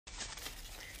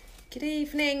Good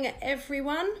evening,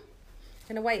 everyone. I'm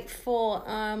going to wait for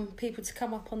people to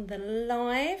come up on the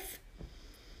live.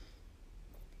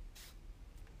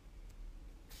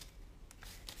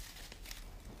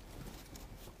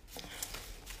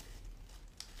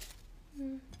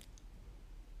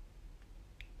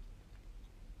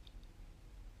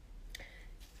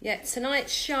 Yeah,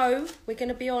 tonight's show, we're going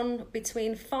to be on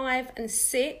between 5 and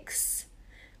 6.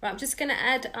 Right, I'm just going to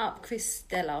add up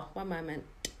Christella. One moment.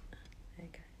 There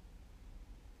you go.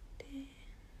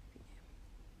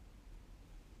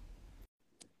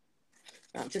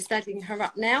 Right, I'm just adding her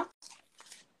up now.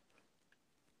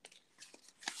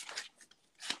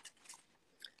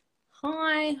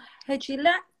 Hi,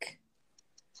 Hejilak.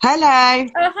 Hello.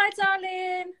 Oh, hi,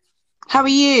 darling. How are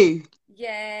you?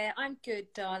 Yeah, I'm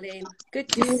good, darling. Good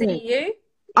to see you.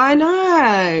 I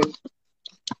know.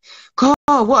 God,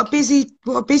 what a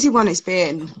busy one it's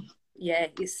been. Yeah,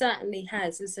 it certainly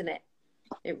has, isn't it?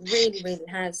 It really, really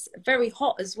has. Very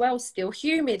hot as well, still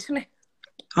humid, isn't it?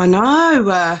 I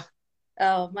know.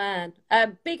 Oh man. I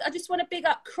just want to big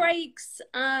up Craig's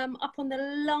up on the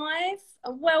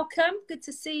live. Welcome. Good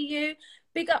to see you.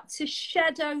 Big up to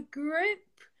Shadow Group.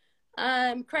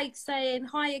 Craig saying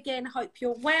hi again. Hope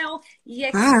you're well.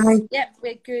 Yes. Hi. Yep,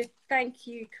 we're good. Thank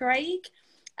you, Craig.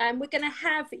 We're going to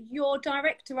have your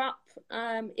director up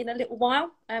in a little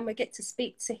while, and we get to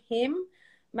speak to him,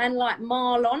 man like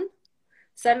Marlon.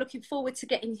 So looking forward to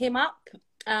getting him up.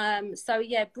 So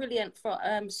yeah, brilliant for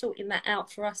sorting that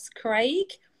out for us, Craig.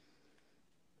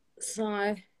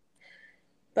 So,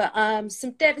 but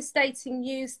some devastating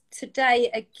news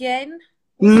today again,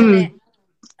 wasn't it?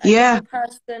 A young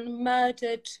person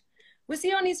murdered. Was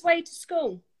he on his way to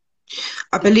school?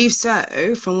 I believe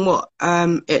so, from what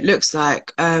it looks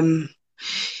like.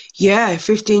 Yeah,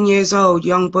 15 years old,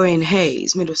 young boy in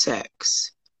Hayes,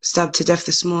 Middlesex, stabbed to death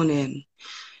this morning.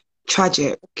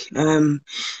 Tragic. And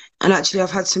actually,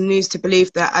 I've had some news to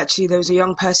believe that actually there was a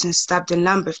young person stabbed in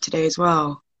Lambeth today as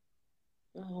well.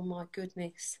 Oh my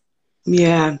goodness.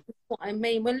 Yeah. That's what I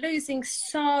mean, we're losing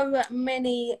so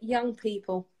many young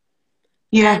people.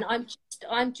 Yeah. And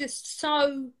I'm just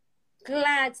so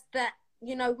glad that,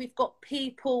 you know, we've got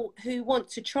people who want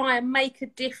to try and make a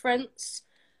difference.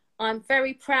 I'm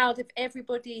very proud of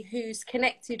everybody who's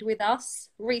connected with us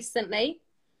recently.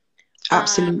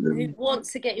 Absolutely. Who want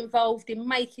to get involved in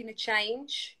making a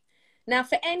change. Now,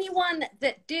 for anyone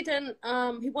that didn't,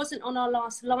 who wasn't on our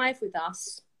last live with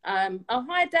us, oh,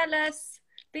 hi, Dallas.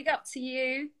 Big up to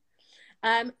you.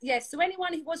 Yes, so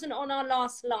anyone who wasn't on our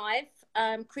last live,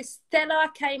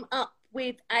 Christella came up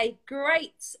with a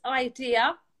great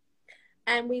idea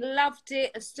and we loved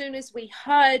it as soon as we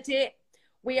heard it.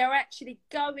 We are actually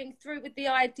going through with the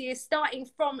idea starting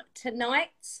from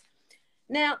tonight.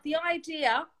 Now, the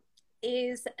idea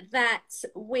is that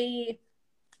we,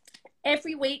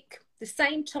 every week, the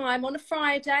same time on a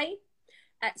Friday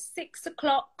at 6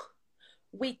 o'clock,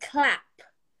 we clap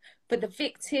for the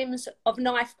victims of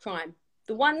knife crime,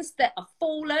 the ones that are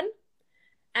fallen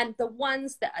and the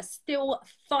ones that are still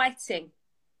fighting.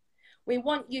 We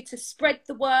want you to spread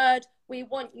the word. We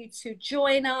want you to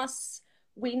join us.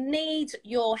 We need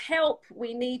your help.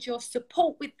 We need your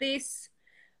support with this,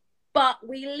 but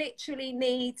we literally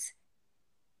need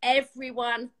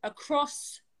everyone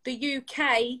across the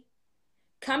UK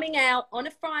coming out on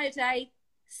a Friday,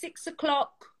 6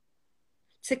 o'clock,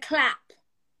 to clap.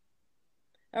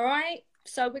 All right.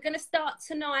 So we're going to start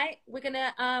tonight. We're going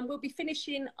to, we'll be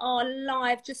finishing our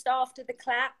live just after the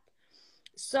clap.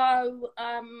 So,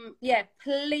 yeah,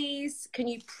 please, can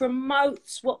you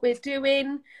promote what we're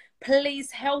doing? Please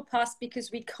help us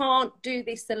because we can't do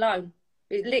this alone.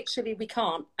 Literally, we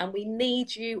can't. And we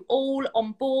need you all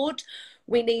on board.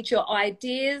 We need your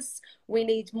ideas. We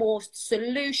need more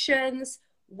solutions.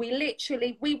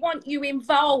 We want you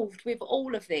involved with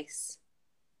all of this.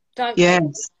 Don't we?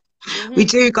 Yes. We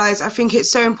do, guys. I think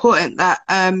it's so important that,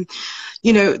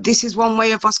 you know, this is one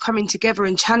way of us coming together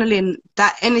and channeling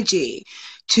that energy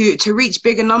to reach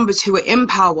bigger numbers who are in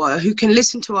power, who can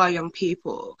listen to our young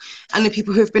people and the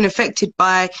people who have been affected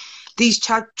by these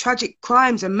tragic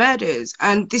crimes and murders.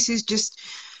 And this is just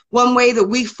one way that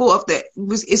we thought of that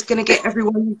is going to get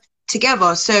everyone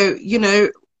together. So, you know,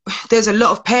 there's a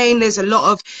lot of pain, there's a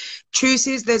lot of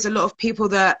truces, there's a lot of people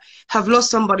that have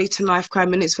lost somebody to knife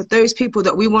crime, and it's for those people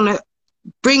that we want to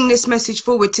bring this message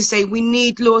forward to say we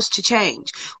need laws to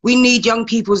change, we need young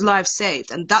people's lives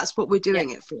saved, and that's what we're doing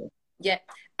it for. Yeah,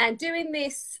 and doing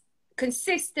this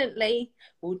consistently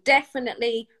will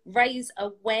definitely raise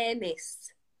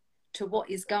awareness to what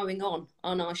is going on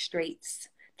our streets.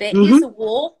 There is a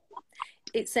war.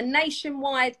 It's a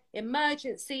nationwide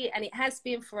emergency, and it has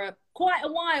been for quite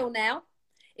a while now.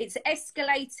 It's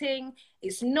escalating.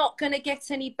 It's not going to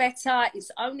get any better. It's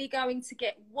only going to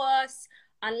get worse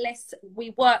unless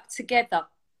we work together.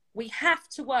 We have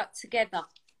to work together.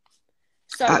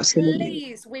 So Absolutely.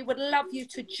 please, we would love you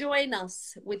to join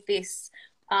us with this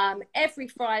every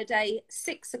Friday,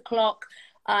 6 o'clock.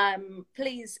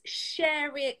 Please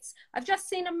share it. I've just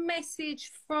seen a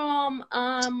message from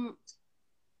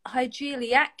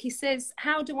Hygeliac. He says,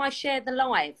 how do I share the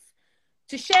live?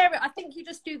 To share it, I think you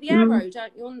just do the arrow,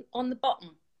 don't you, on the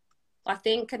bottom, I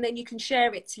think, and then you can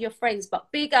share it to your friends.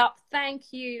 But big up,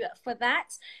 thank you for that.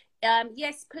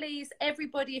 Yes, please,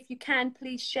 everybody, if you can,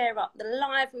 please share up the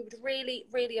live. We would really,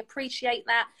 really appreciate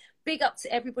that. Big up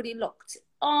to everybody locked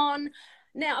on.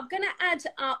 Now, I'm going to add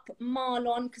up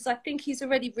Marlon because I think he's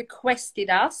already requested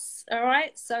us. All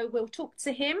right, so we'll talk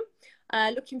to him.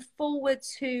 Looking forward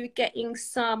to getting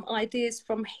some ideas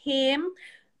from him.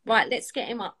 Right, let's get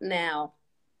him up now.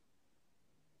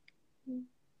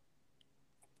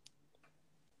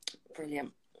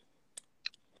 Brilliant.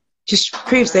 Just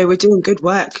proves they were doing good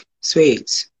work,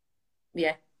 sweets.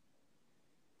 Yeah.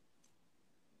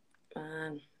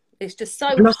 It's just so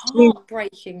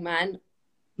heartbreaking, man.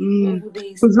 All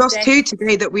these We've lost deaths. 2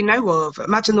 today that we know of.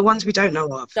 Imagine the ones we don't know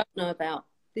of. Don't know about.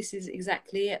 This is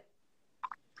exactly it.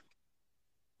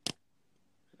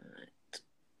 Right.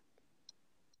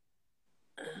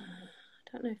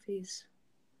 I don't know if he's...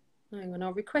 Hang on,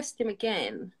 I'll request him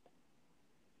again.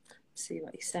 See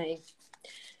what he's saying.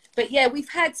 But yeah, we've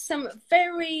had some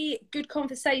very good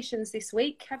conversations this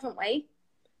week, haven't we?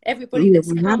 Everybody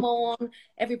that's come on,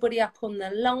 everybody up on the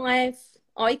live.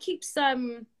 Oh, he keeps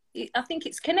I think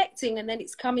it's connecting and then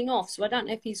it's coming off, so I don't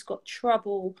know if he's got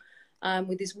trouble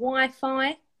with his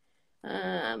Wi-Fi.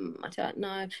 I don't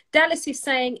know. Dallas is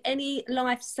saying any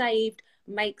life saved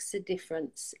makes a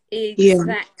difference.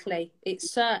 Exactly. Yeah. It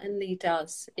certainly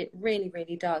does. It really,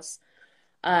 really does.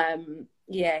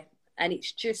 Yeah. And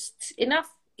it's just enough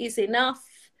is enough.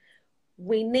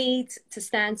 We need to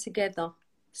stand together.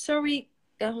 Sorry,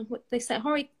 what they say.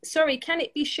 Sorry, can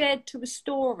it be shared to a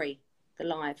story, the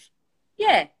live?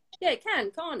 Yeah, yeah, it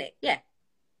can, can't it? Yeah.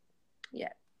 Yeah.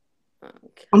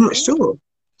 Okay. I'm not sure.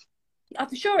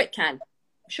 I'm sure it can.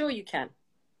 I'm sure you can.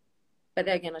 But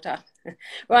there again, I don't.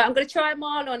 Right, I'm going to try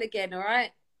Marlon again, all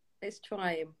right? Let's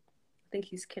try him. I think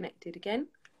he's connected again.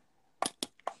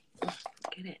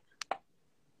 Get it.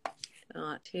 All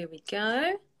right, here we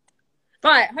go.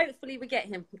 Right, hopefully we get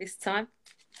him this time.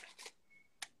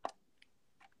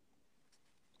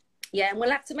 Yeah, and we'll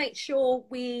have to make sure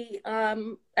we,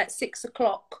 at 6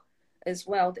 o'clock as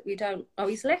well, that we don't... Oh,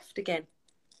 he's left again.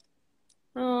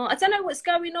 Oh, I don't know what's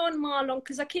going on, Marlon,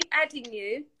 because I keep adding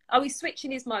you. Oh, he's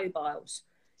switching his mobiles.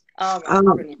 Oh, right,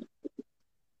 brilliant.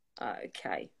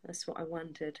 Okay, that's what I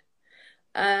wondered.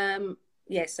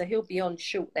 Yeah, so he'll be on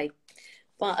shortly.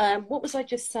 But what was I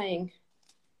just saying?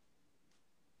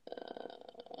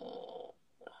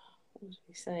 What was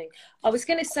I saying? I was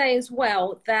going to say as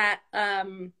well that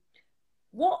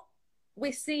what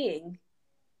we're seeing,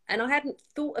 and I hadn't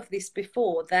thought of this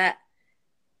before, that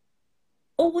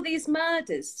all these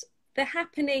murders, they're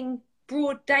happening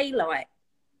broad daylight,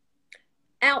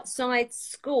 outside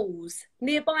schools,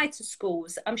 nearby to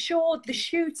schools. I'm sure the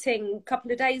shooting a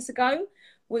couple of days ago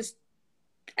was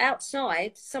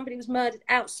outside. Somebody was murdered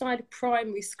outside a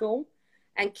primary school,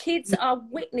 and kids are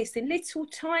witnessing, little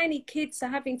tiny kids are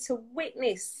having to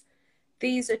witness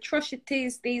these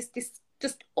atrocities, these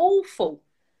just awful.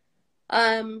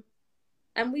 And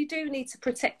we do need to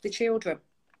protect the children.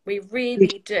 We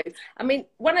really do. I mean,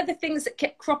 one of the things that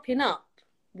kept cropping up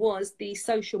was the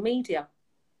social media,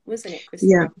 wasn't it,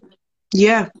 Christina? Yeah.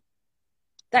 Yeah.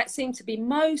 That seemed to be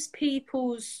most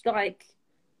people's, like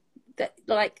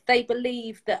they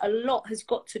believe that a lot has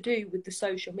got to do with the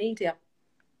social media.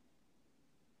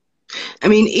 I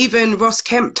mean, even Ross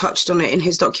Kemp touched on it in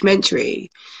his documentary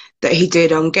that he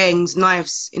did on gangs,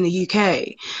 knives in the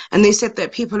UK. And they said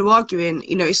that people are arguing,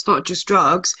 you know, it's not just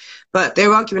drugs, but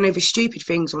they're arguing over stupid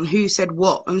things on who said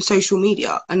what on social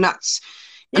media. And that's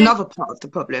another part of the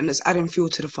problem that's adding fuel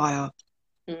to the fire.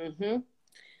 Mm-hmm.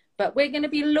 But we're going to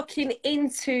be looking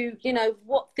into, you know,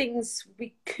 what things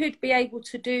we could be able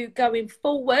to do going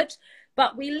forward.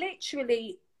 But we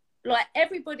literally, like,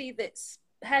 everybody that's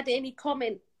had any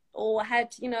comment or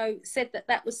had, you know, said that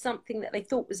that was something that they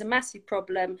thought was a massive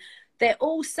problem, they're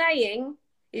all saying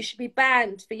it should be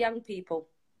banned for young people,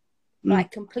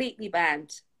 like completely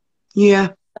banned.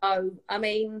 Yeah. So, I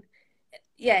mean,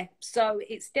 yeah, so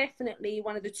it's definitely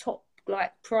one of the top,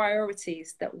 like,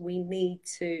 priorities that we need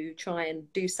to try and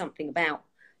do something about.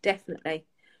 Definitely.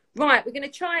 Right, we're going to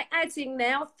try adding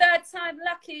now. Third time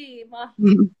lucky.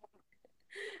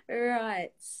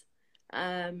 Right.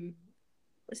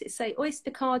 What does it say?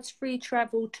 Oyster cards, free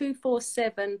travel,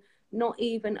 247. Not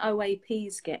even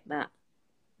OAPs get that.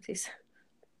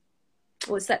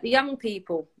 What's that? The young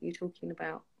people you're talking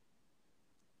about?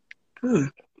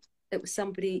 It was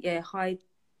somebody. Yeah, hi.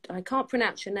 I can't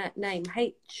pronounce your name.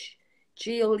 H.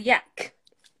 Gielyak.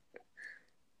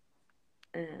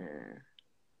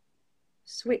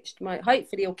 Switched my.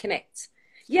 Hopefully, you'll connect.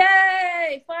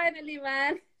 Yay! Finally,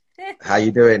 man. How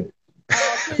you doing?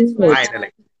 Oh, good, man.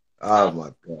 Finally. Oh my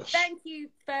gosh. Thank you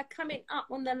for coming up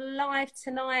on the live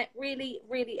tonight. Really,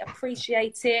 really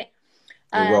appreciate it.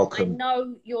 You're welcome. I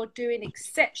know you're doing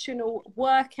exceptional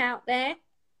work out there.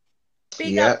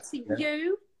 Big up to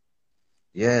you.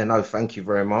 Yeah, no, thank you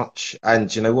very much.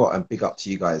 And you know what? And big up to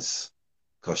you guys,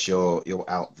 because you're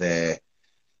out there,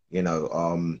 you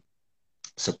know,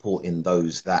 supporting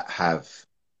those that have,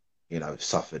 you know,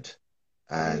 suffered,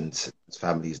 and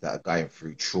families that are going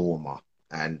through trauma.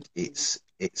 And it's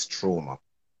trauma,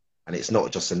 and it's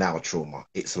not just a now trauma;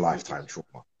 it's a lifetime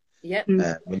trauma. Yep.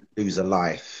 When you lose a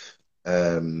life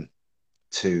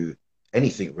to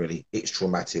anything really, it's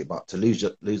traumatic. But to lose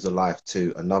a life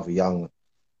to another young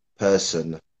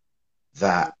person,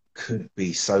 that could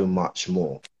be so much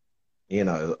more, you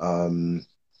know,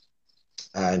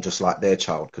 and just like their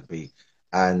child could be,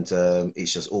 and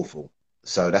it's just awful.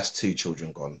 So that's 2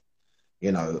 children gone,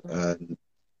 you know.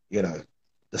 You know,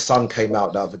 the sun came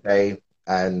out the other day,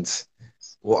 and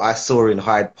what I saw in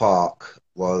Hyde Park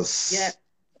was,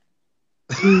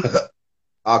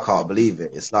 I can't believe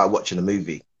it. It's like watching a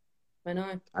movie. I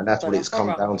know. And that's what it's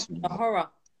come down to. A horror.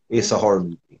 It's a horror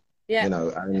movie. Yeah. You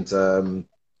know,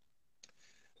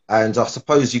 and I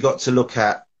suppose you got to look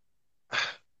at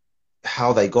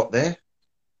how they got there.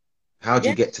 How do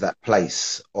you get to that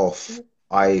place of,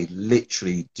 I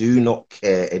literally do not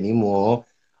care anymore.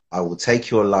 I will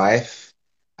take your life,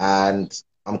 and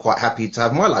I'm quite happy to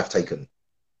have my life taken.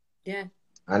 Yeah.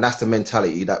 And that's the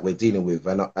mentality that we're dealing with.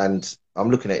 And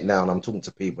I'm looking at it now, and I'm talking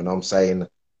to people, and I'm saying,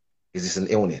 is this an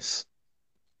illness?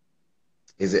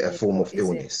 Is it a form of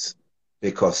illness?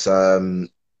 Because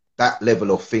that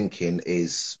level of thinking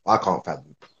is, I can't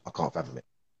fathom it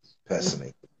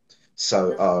personally.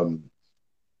 So,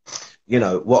 you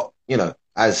know,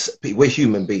 as we're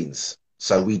human beings,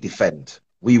 so we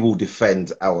will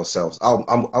defend ourselves. I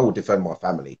will defend my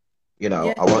family. You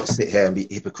know, I won't sit here and be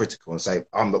hypocritical and say,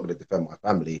 I'm not going to defend my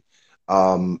family.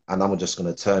 And I'm just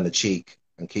going to turn the cheek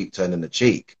and keep turning the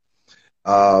cheek.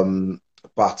 But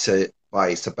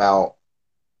it's about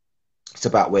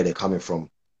where they're coming from.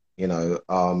 You know,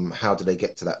 how do they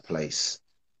get to that place?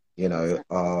 You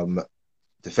know,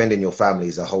 defending your family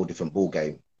is a whole different ball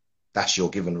game. That's your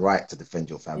given right to defend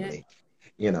your family.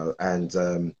 You know, and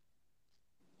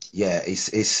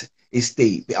it's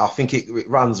deep. I think it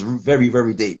runs very,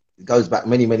 very deep. It goes back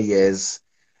many, many years.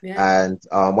 And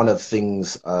one of the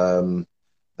things that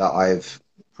I've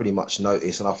pretty much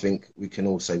noticed, and I think we can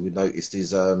all say we noticed,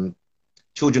 is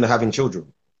children are having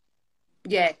children.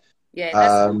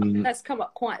 That's come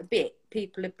up quite a bit.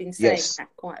 People have been saying that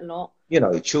quite a lot. You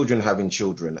know, children having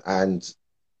children, and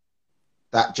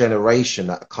that generation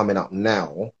that are coming up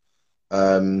now,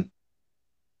 it's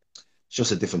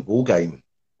just a different ball game.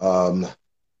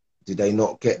 Did they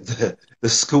not get the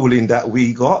schooling that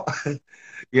we got?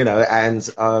 You know, and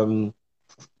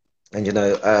you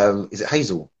know, is it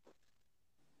Hazel?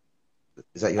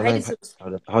 Is that your name?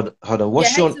 Hold on.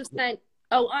 What's your name?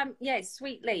 Oh,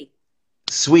 Sweet Lee.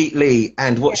 Sweet Lee,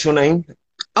 and what's your name?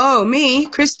 Oh, me,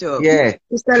 Crystal. Yeah,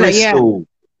 Crystal. Yeah.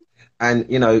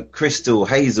 And you know, Crystal,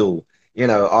 Hazel. You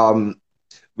know,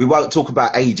 we won't talk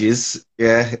about ages,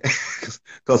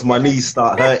 because my knees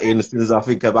start hurting as soon as I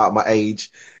think about my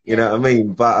age. You know what I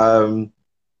mean?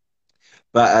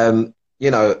 But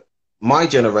you know, my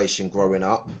generation growing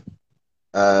up,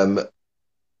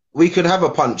 we could have a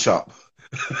punch up.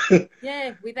 And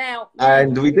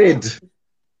we did.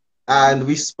 And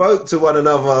we spoke to one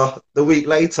another the week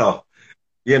later,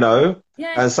 you know,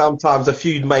 and sometimes a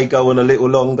feud may go on a little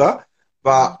longer,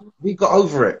 but we got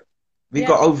over it. We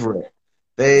got over it.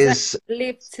 There's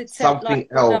something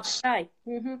else.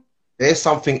 There's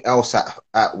something else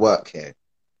at work here,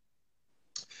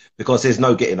 because there's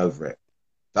no getting over it.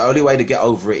 The only way to get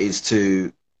over it is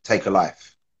to take a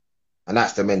life. And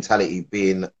that's the mentality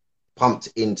being pumped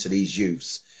into these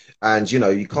youths. And, you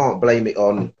know, you can't blame it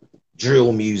on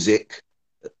drill music.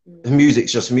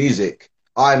 Music's just music.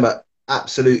 I'm an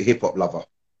absolute hip hop lover.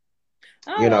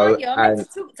 Oh, you know, I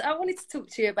wanted to talk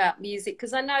to you about music,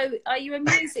 because I know, are you a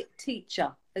music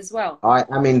teacher as well? I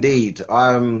am indeed.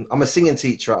 I'm a singing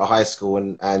teacher at a high school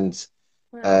and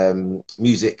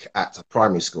music at a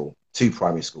primary school, 2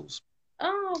 primary schools.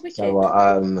 Oh,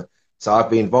 wicked. So I've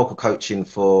been vocal coaching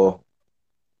for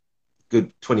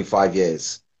good 25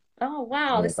 years. Oh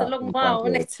wow, Yeah, it's a about long 25 while,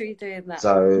 isn't years. it, to be doing that?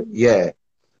 So yeah,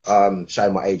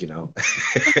 showing my age now.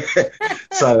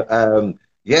 So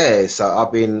yeah,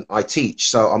 so I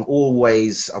teach. So I've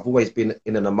always been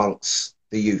in and amongst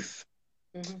the youth.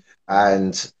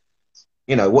 And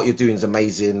you know what you're doing is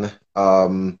amazing.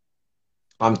 I'm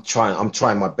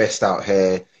trying my best out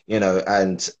here, you know,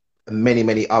 and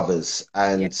many others.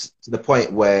 And to the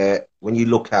point where when you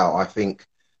look out, I think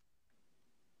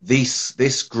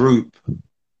this group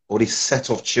or this set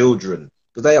of children,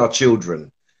 because they are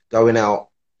children, going out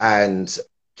and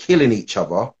killing each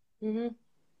other,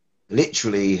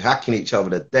 literally hacking each other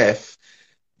to death.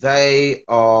 They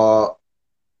are,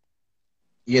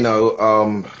 you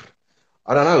know,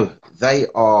 I don't know. They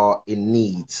are in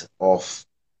need of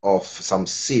some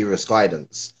serious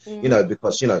guidance, you know,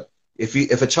 because you know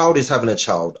if a child is having a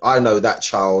child, I know that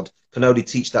child can only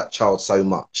teach that child so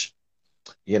much,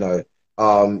 you know.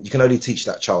 You can only teach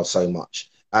that child so much,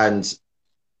 and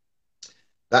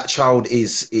that child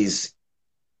is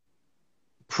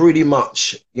pretty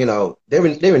much, you know, they're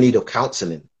in need of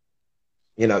counselling.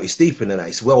 You know, it's deeper than that.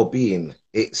 It's well-being.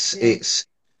 It's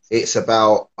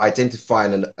about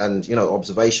identifying and you know,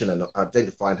 observation and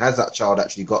identifying, has that child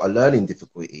actually got a learning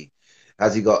difficulty?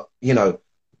 Has he got, you know,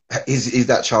 is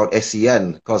that child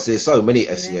SEN? Because there's so many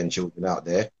SEN children out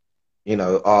there. You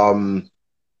know,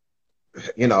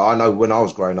 I know when I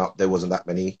was growing up there wasn't that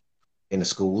many in the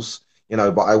schools, you know,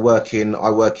 but I work in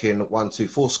 1, 2,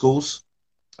 4 schools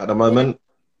at the moment.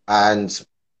 And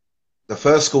the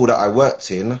first school that I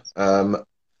worked in, I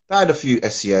had a few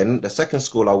SEN. The second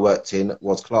school I worked in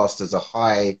was classed as a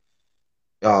high,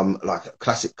 like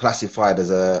classified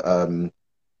as a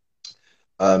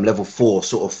level 4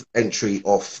 sort of entry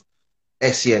of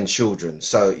SEN children.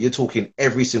 So you're talking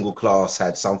every single class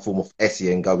had some form of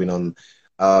SEN going on.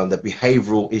 The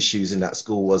behavioural issues in that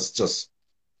school was just,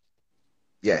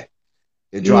 it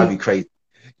drive you crazy.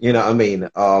 You know what I mean?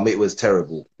 It was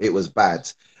terrible. It was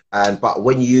bad. But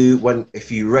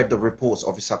if you read the reports,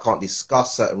 obviously I can't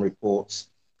discuss certain reports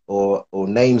or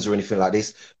names or anything like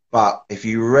this, but if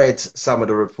you read some of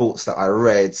the reports that I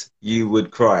read, you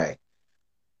would cry.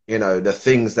 You know, the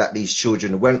things that these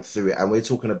children went through, and we're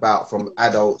talking about from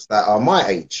adults that are my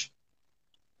age,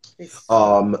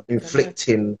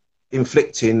 inflicting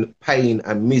pain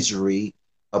and misery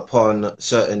upon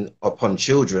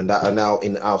children that are now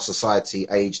in our society,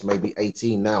 aged maybe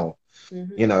 18 now.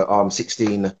 You know,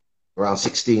 16, around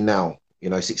 16 now, you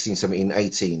know, 16, 17,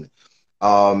 18.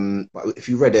 But if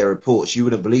you read their reports, you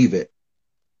wouldn't believe it.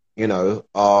 You know,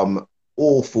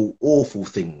 awful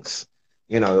things,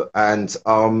 you know, and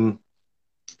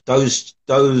those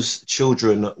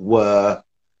children were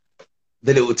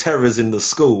the little terrors in the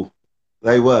school.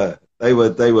 They were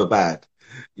bad,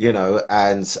 you know,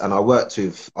 and I worked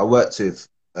with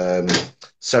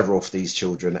several of these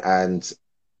children and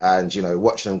you know,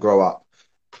 watching them grow up.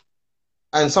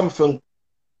 And some of them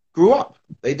grew up.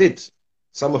 They did.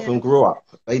 Some of them grew up.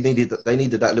 They needed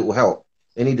that little help.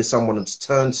 They needed someone to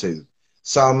turn to.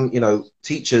 Some, you know,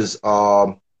 teachers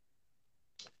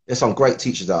there's some great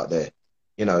teachers out there,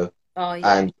 you know,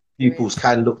 and pupils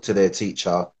can look to their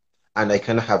teacher and they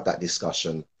can have that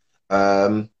discussion.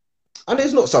 And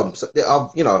there's not some,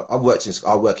 you know, I work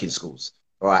in schools,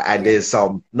 all right, and there's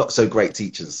some not so great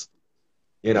teachers.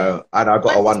 You know, and I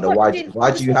got to wonder why do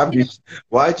you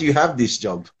have this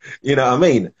job? You know what I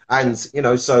mean? And you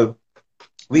know, so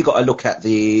we got to look at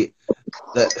we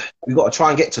got to try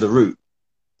and get to the root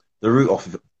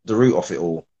of it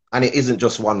all. And it isn't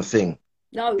just one thing.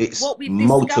 No, it's what we've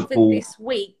multiple... discovered this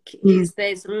week is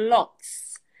there's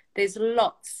lots. There was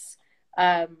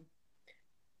a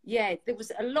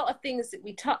lot of things that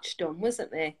we touched on, wasn't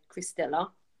there,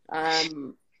 Christella?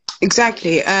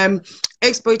 Exactly.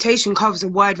 Exploitation covers a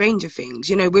wide range of things.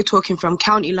 You know, we're talking from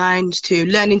county lines to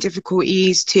learning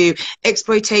difficulties to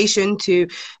exploitation to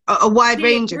a wide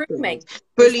range of things.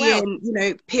 Bullying, you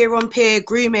know, peer on peer,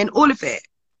 grooming, all of it.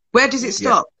 Where does it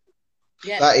stop?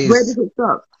 Yeah. Where does it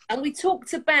stop? And we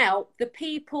talked about the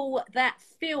people that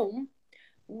film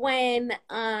when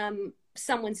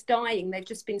someone's dying, they've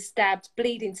just been stabbed,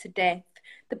 bleeding to death.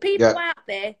 The people out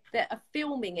there that are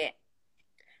filming it,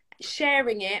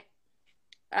 sharing it,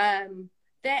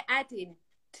 they're adding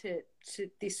to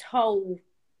this whole.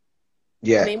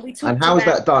 Yeah, I mean, we talked and how is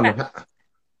that done?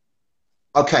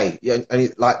 Okay, yeah,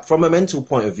 and like from a mental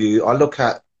point of view, I look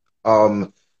at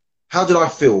how did I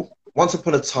feel? Once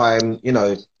upon a time, you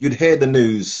know, you'd hear the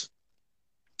news,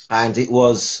 and it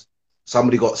was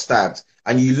somebody got stabbed,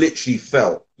 and you literally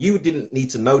felt you didn't need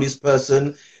to know this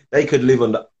person. They could live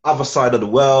on the other side of the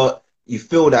world. you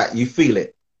feel that, you feel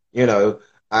it, you know,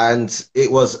 and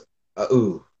it was,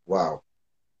 ooh, wow,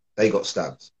 they got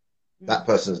stabbed. That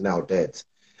person's now dead.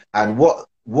 And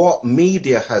what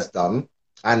media has done,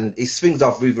 and it's things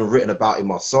I've even written about in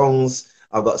my songs.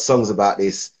 I've got songs about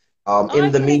this. I In the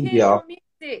want to hear media, your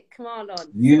music, Marlon. So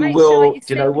you make sure will. you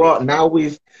You know send what?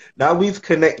 it. Now we've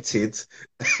connected.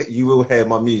 You will hear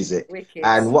my music. Wicked.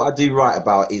 And what I do write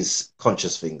about is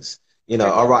conscious things. You know, I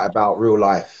Brilliant. write about real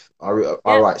life. I Yep.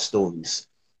 write stories.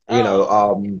 You know,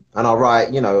 Oh, and I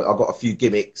write. You know, I've got a few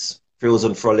gimmicks, frills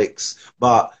and frolics,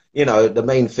 but you know, the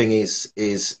main thing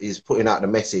is putting out the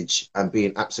message and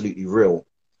being absolutely real.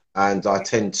 And I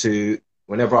tend to,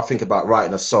 whenever I think about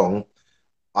writing a song,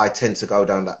 I tend to go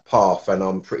down that path, and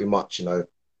I'm pretty much, you know,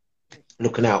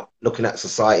 looking at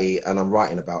society, and I'm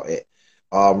writing about it,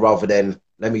 rather than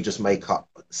let me just make up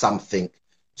something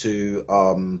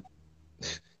to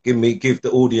give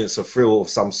the audience a thrill of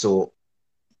some sort.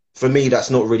 For me, that's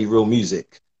not really real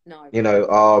music, no. you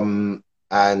know.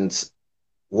 And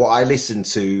what I listen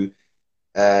to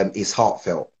is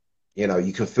heartfelt. You know,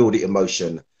 you can feel the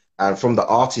emotion, and from the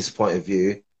artist's point of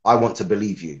view, I want to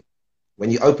believe you. When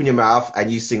you open your mouth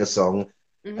and you sing a song,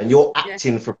 and you're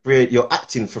acting for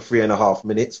 3.5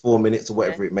 minutes, 4 minutes, or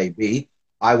whatever it may be,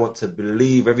 I want to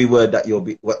believe every word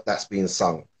that that's being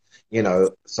sung. You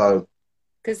know, so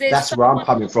There's that's where so I'm much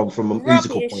coming from a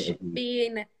musical point rubbish of view.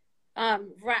 being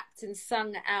rapped and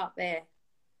sung out there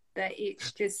that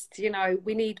it's just, you know,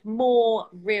 we need more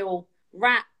real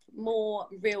rap, more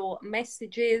real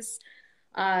messages.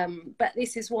 But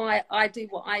this is why I do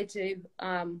what I do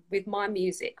with my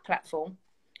music platform.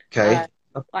 Okay.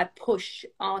 I push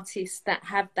artists that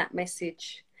have that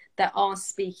message, that are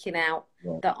speaking out,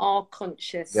 that are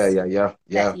conscious.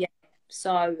 Yeah.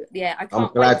 So yeah, I I'm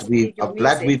can't wait to hear your I'm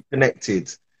glad music. we've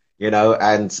connected, you know,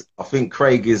 and I think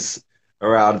Craig is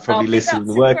around, Oh, probably big up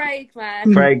listening. to Craig,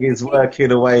 man. Craig is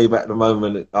working away at the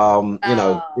moment. You know,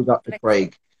 Oh, big up to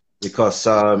Craig, because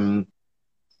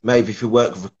maybe if we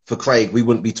work for Craig, we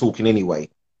wouldn't be talking anyway,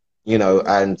 you know,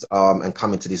 and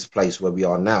coming to this place where we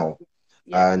are now,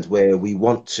 and where we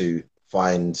want to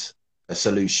find a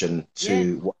solution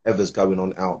to whatever's going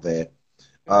on out there.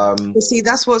 You see,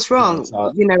 that's what's wrong.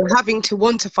 You know, having to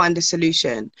want to find a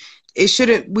solution. We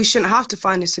shouldn't have to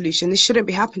find a solution. This shouldn't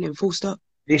be happening, full stop.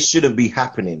 This shouldn't be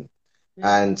happening.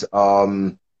 And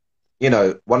you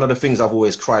know, one of the things I've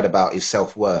always cried about is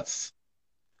self-worth.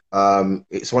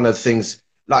 It's one of the things,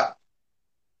 like,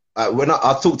 when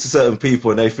I talk to certain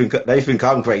people and they think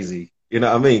I'm crazy, you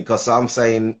know what I mean? Because I'm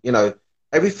saying, you know,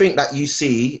 everything that you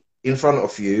see in front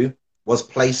of you was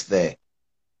placed there.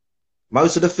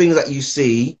 Most of the things that you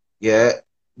see, you're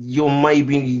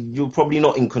probably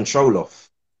not in control of.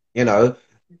 You know,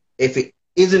 if it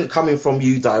isn't coming from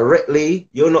you directly,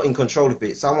 you're not in control of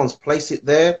it. Someone's placed it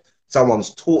there.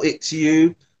 Someone's taught it to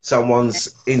you.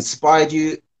 Someone's inspired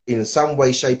you in some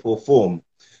way, shape, or form.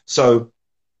 So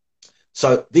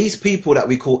these people that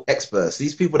we call experts,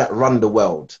 these people that run the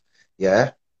world,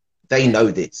 they know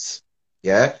this.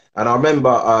 And I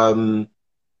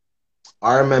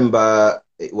remember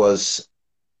it was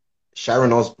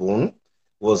Sharon Osbourne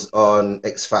was on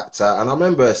X Factor, and I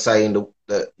remember saying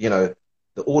that, you know,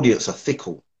 the audience are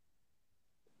fickle.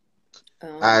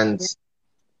 And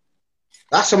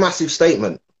that's a massive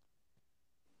statement.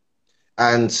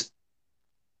 And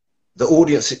the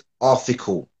audience are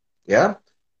fickle. The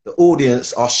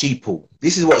audience are sheeple.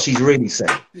 This is what she's really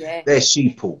saying. They're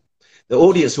sheeple. The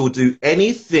audience will do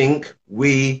anything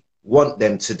we want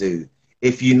them to do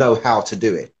if you know how to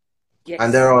do it.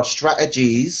 And there are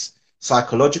strategies,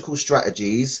 psychological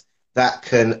strategies, that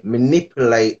can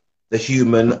manipulate the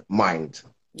human mind.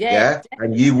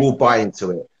 And you will buy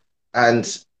into it.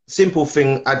 And simple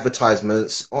thing,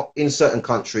 advertisements in certain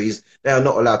countries, they are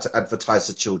not allowed to advertise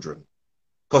to children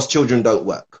because children don't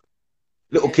work.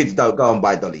 Little kids don't go and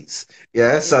buy dollies.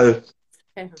 So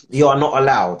you are not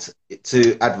allowed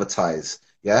to advertise.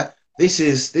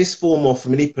 This form of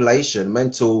manipulation,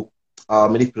 mental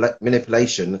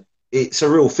manipulation, it's a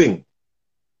real thing.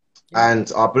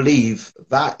 And I believe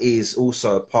that is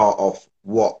also a part of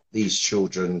what these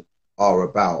children are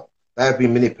about. They have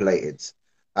been manipulated.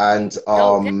 And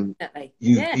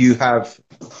you have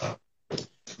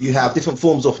different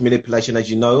forms of manipulation, as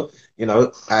you know,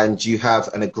 and you have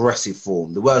an aggressive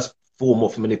form. The worst form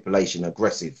of manipulation,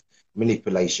 aggressive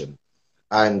manipulation.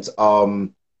 And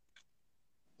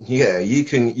you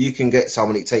can get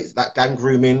someone, it takes that gang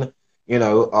grooming,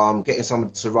 getting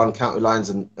someone to run county lines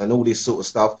and all this sort of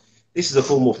stuff. This is a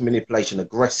form of manipulation,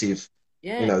 aggressive,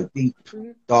 deep,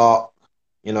 dark,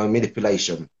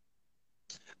 manipulation.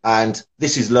 And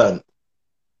this is learned.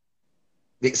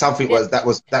 It's something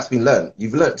that's been learned.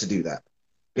 You've learned to do that,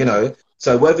 you know.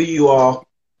 So whether you are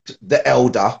the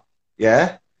elder,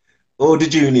 yeah, or the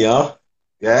junior,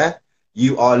 yeah,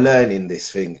 you are learning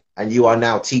this thing, and you are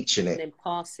now teaching it, and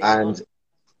passing and on.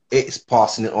 it's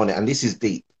passing it on. And this is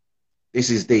deep. This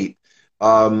is deep.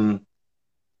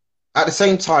 At the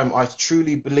same time, I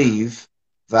truly believe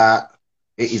that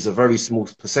it is a very small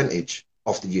percentage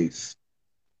of the youth.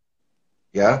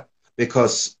 Yeah,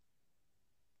 because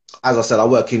as I said, I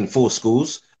work in 4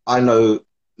 schools. I know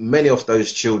many of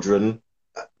those children,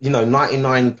 you know,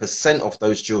 99% of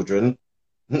those children,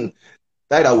 they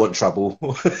don't want trouble.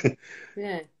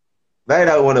 Yeah. They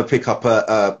don't want to pick up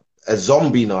a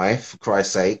zombie knife, for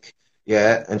Christ's sake,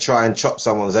 yeah, and try and chop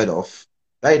someone's head off.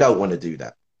 They don't want to do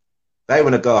that. They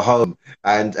want to go home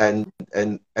and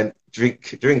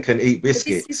drink and eat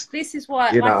biscuits. This is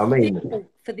why you know I what I mean? feel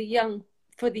for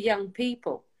the young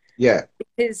people. Yeah.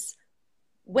 Because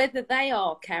whether they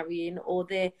are carrying or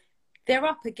they're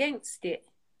up against it,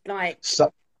 like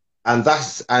so, and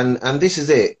this is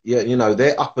it. Yeah, you know,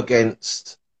 they're up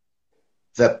against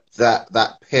that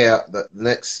pair,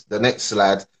 the next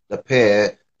lad, the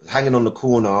pair hanging on the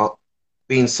corner,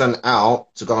 being sent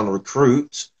out to go and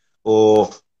recruit or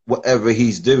whatever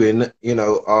he's doing, you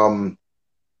know,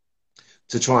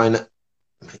 to try and,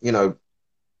 you know,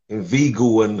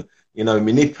 inveigle and, you know,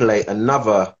 manipulate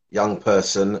another young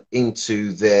person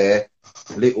into their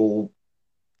little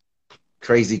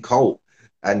crazy cult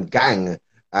and gang,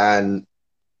 and,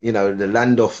 you know, the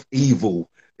land of evil.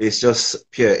 It's just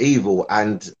pure evil,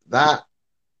 and that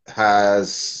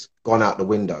has gone out the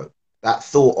window. That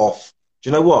thought of, do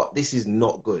you know what? This is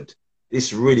not good.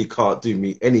 This really can't do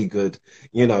me any good.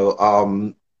 You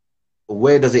know,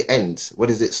 where does it end? Where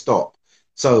does it stop?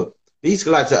 So these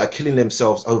guys that are killing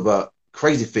themselves over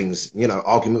crazy things, you know,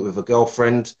 argument with a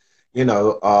girlfriend, you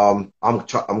know, I'm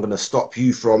going to stop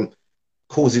you from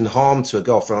causing harm to a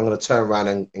girlfriend. I'm going to turn around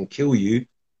and kill you.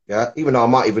 Yeah, even though I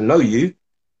might even know you.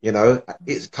 You know,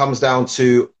 it comes down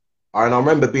to, and I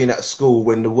remember being at a school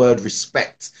when the word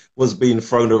respect was being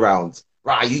thrown around.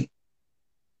 Right, you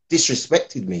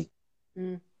disrespected me.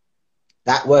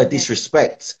 That word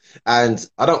disrespect, and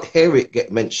I don't hear it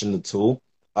get mentioned at all,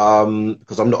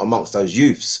 because I'm not amongst those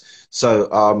youths.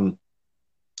 So,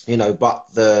 you know,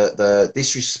 but the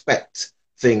disrespect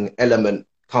thing element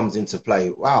comes into play.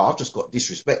 Wow, I've just got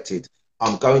disrespected.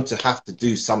 I'm going to have to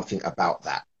do something about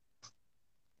that.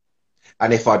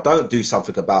 And if I don't do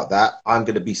something about that, I'm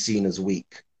going to be seen as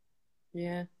weak.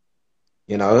 Yeah.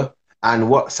 You know, and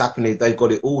what's happening, they've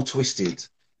got it all twisted,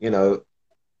 you know,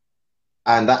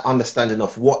 and that understanding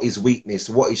of what is weakness,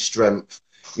 what is strength,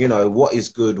 you know, what is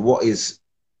good, what is,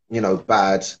 you know,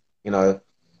 bad, you know,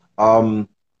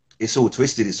 it's all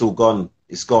twisted, it's all gone,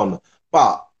 it's gone.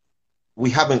 But we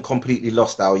haven't completely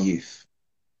lost our youth.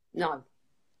 No.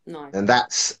 No. And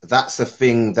that's the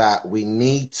thing that we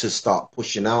need to start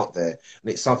pushing out there.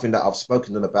 And it's something that I've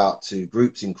spoken about to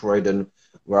groups in Croydon,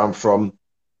 where I'm from,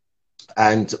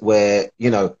 and where,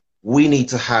 you know, we need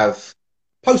to have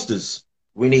posters.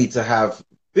 We need to have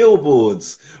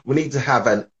billboards. We need to have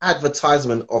an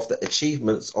advertisement of the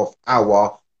achievements of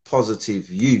our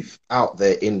positive youth out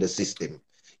there in the system.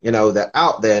 You know, they're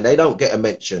out there and they don't get a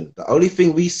mention. The only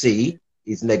thing we see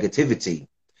is negativity.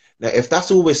 Now, if that's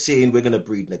all we're seeing, we're going to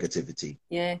breed negativity.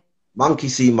 Yeah. Monkey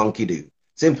see, monkey do.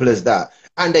 Simple as that.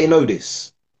 And they know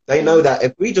this. They know that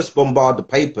if we just bombard the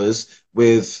papers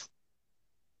with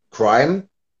crime,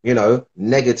 you know,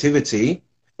 negativity,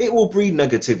 it will breed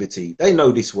negativity. They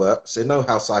know this works. They know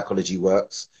how psychology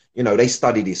works. You know, they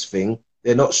study this thing.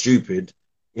 They're not stupid,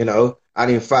 you know.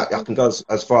 And in fact, I can go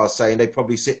as far as saying they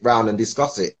probably sit round and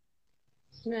discuss it,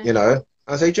 you know.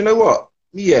 And say, do you know what?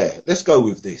 Yeah, let's go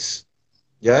with this.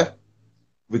 Yeah,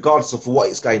 regardless of what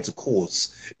it's going to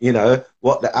cause, you know,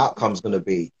 what the outcome's going to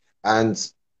be. And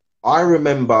I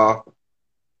remember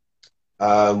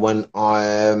when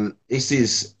this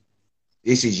is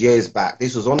years back.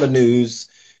 This was on the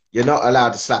news. You're not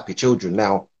allowed to slap your children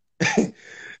now.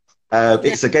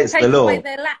 It's against the law. Take away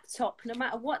their laptop, no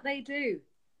matter what they do.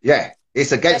 Yeah,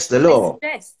 it's against the law.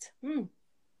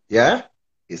 Yeah,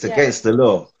 it's against the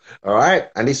law. All right,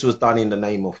 and this was done in the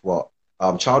name of what?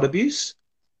 Child abuse.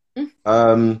 They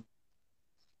know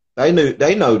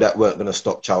that weren't going to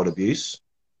stop child abuse.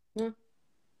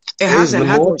 There's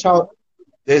more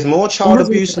child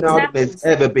abuse now than there's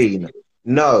ever been.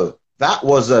 No, that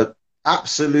was a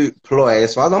absolute ploy.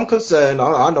 As far as I'm concerned,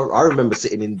 I remember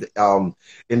sitting in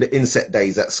the inset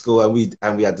days at school, and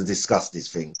we had to discuss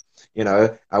this thing, you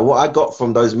know. And what I got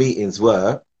from those meetings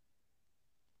were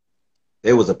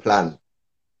there was a plan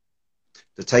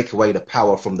to take away the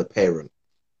power from the parent.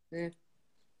 Yeah.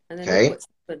 And then Okay. look what's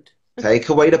happened. Take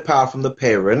away the power from the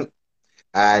parent,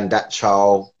 and that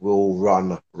child will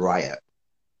run riot.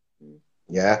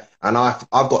 Yeah. And I've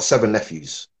got 7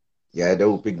 nephews. Yeah, they're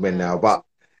all big men now. But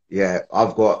yeah,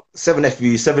 I've got 7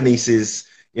 nephews, 7 nieces,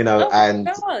 you know, and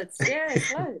yes, loads.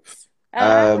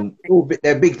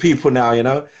 they're big people now, you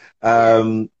know.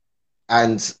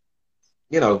 And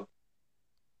you know,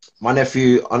 my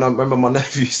nephew, and I remember my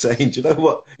nephew saying, do you know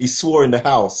what? He swore in the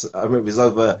house. I remember it was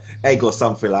over egg or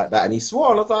something like that. And he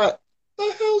swore, and I was like,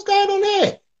 what the hell's going on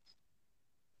here?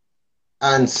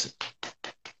 And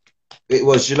it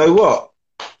was, you know what?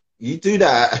 You do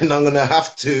that, and I'm gonna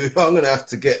have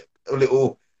to get a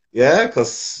little,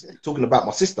 because talking about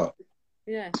my sister.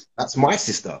 Yeah. That's my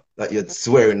sister that you're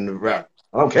swearing around.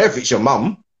 I don't care if it's your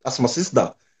mum. That's my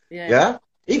sister. Yeah.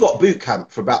 He got boot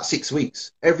camp for about 6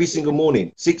 weeks. Every single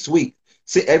morning, 6 weeks.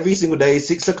 Every single day,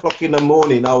 6 o'clock in the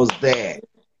morning, I was there.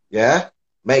 Yeah.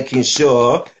 Making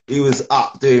sure he was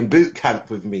up doing boot camp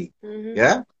with me.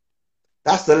 Yeah.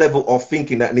 That's the level of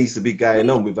thinking that needs to be going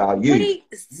on with our youth.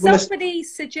 Somebody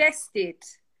suggested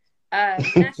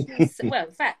national, well,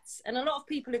 in fact, and a lot of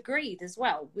people agreed as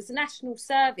well, was national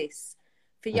service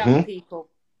for young people,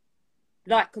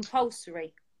 like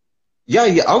compulsory.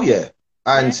 Yeah. Oh, yeah.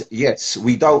 And yes,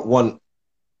 we don't want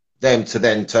them to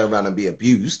then turn around and be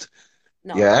abused.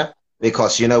 No. Yeah.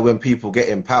 Because, you know, when people get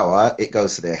in power, it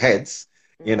goes to their heads,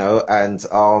 you know, and,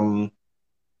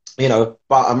 you know,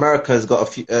 but America's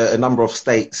got a number of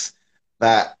states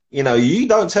that, you know, you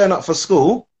don't turn up for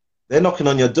school, they're knocking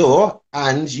on your door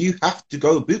and you have to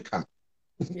go boot camp.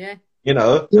 Yeah. You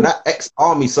know, and that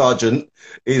ex-army sergeant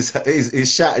is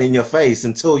shouting in your face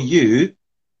until you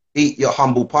eat your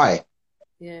humble pie.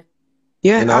 Yeah.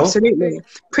 Yeah, you know? Absolutely.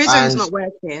 Prison's not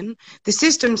working. The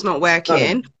system's not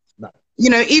working. No.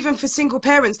 You know, even for single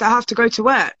parents that have to go to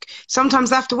work, sometimes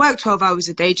they have to work 12 hours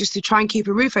a day just to try and keep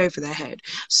a roof over their head.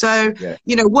 So,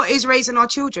 you know, what is raising our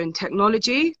children?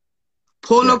 Technology,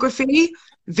 pornography,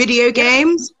 video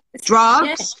games,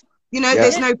 drugs. You know,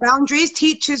 there's no boundaries.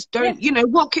 Teachers don't, you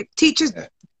know, teachers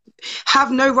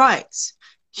have no rights.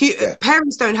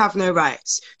 Parents don't have no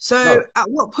rights. So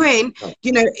at what point,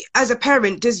 you know, as a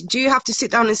parent, do you have to sit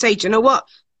down and say, do you know what?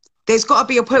 There's got to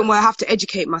be a point where I have to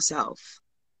educate myself.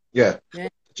 Yeah. Do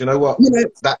you know what? You know,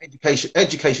 that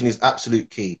education is absolute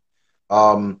key.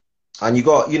 And you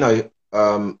got, you know,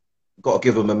 got to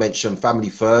give them a mention, family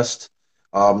first.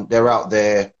 They're out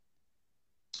there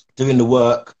doing the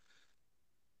work,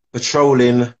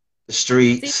 patrolling the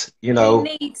streets, you know.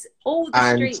 We need all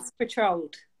the streets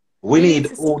patrolled. We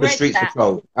need all the streets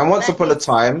patrolled. And once upon a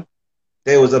time,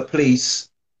 there was a police,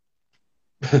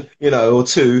 you know, or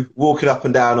 2 walking up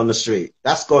and down on the street.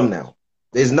 That's gone now.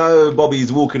 There's no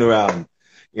bobbies walking around.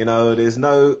 You know, there's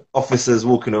no officers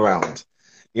walking around,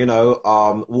 you know,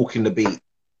 walking the beat.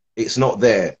 It's not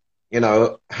there. You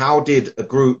know, how did a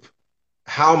group,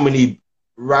 how many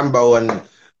Rambo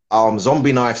and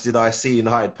zombie knives did I see in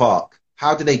Hyde Park?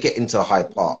 How did they get into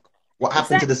Hyde Park? What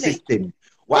happened to the system?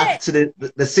 What happened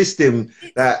to the system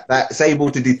that's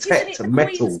able to detect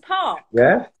metal?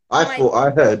 Yeah, I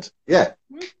heard. Yeah.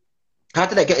 How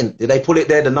did they get in? Did they pull it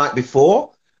there the night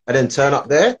before and then turn up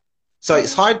there? So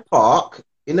it's Hyde Park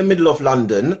in the middle of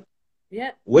London.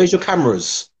 Yeah. Where's your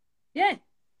cameras? Yeah.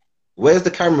 Where's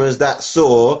the cameras that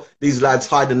saw these lads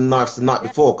hiding the knives the night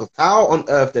before? Because how on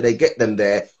earth did they get them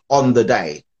there on the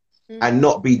day and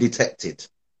not be detected?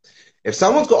 If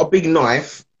someone's got a big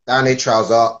knife down their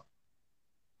trouser,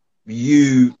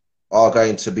 you are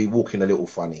going to be walking a little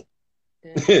funny.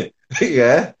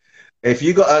 Yeah. If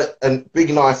you got a big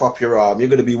knife up your arm, you're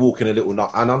going to be walking a little nut.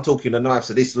 And I'm talking the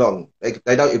knives are this long.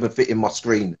 They don't even fit in my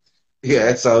screen.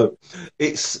 Yeah. So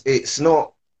it's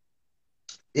not,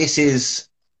 this is,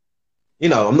 you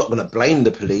know, I'm not going to blame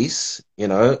the police, you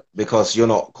know, because you're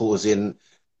not causing,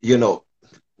 you're not,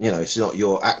 you know, it's not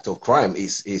your act of crime.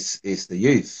 It's the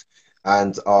youth.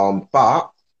 And,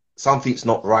 but something's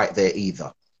not right there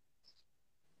either.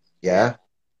 Yeah.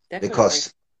 Definitely.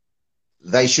 Because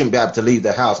they shouldn't be able to leave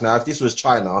their house. Now, if this was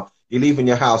China, you're leaving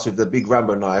your house with the big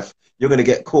Rambo knife, you're going to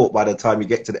get caught by the time you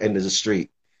get to the end of the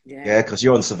street. Yeah, because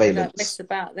you're on surveillance. Don't mess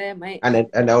about there, mate. And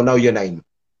they'll know your name.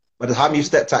 By the time you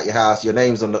stepped out your house, your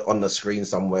name's on the screen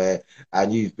somewhere,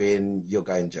 and you're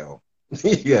going jail.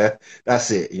 Yeah, that's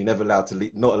it. You're never allowed to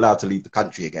leave, not allowed to leave the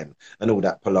country again, and all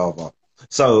that palaver.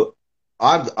 So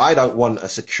I don't want a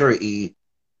security,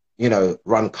 you know,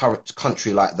 run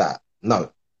country like that.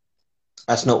 No.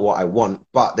 That's not what I want,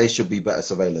 but there should be better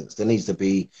surveillance. There needs to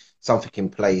be something in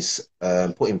place,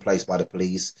 put in place by the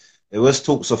police. There was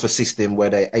talks of a system where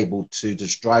they're able to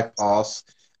just drive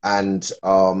past and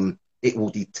it will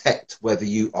detect whether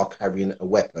you are carrying a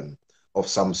weapon. of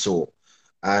some sort.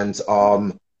 And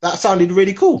that sounded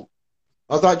really cool.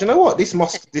 I was like, do you know what? This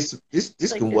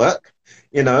can work.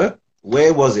 You know,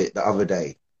 where was it the other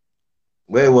day?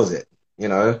 Where was it? You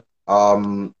know,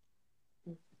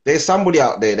 there's somebody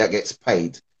out there that gets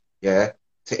paid, yeah,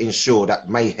 to ensure that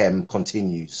mayhem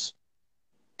continues.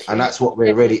 And that's what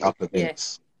we're really up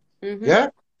against. Yeah.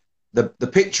 The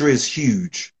picture is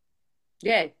huge.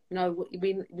 Yeah, no,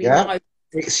 we know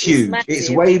it's huge. It's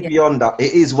way beyond us.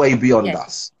 It is way beyond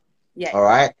us. Yeah. All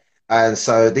right. And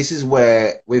so this is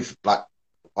where with like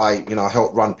I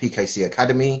help run PKC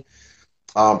Academy,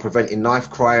 preventing knife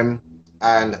crime,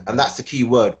 and that's the key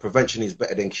word. Prevention is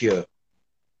better than cure.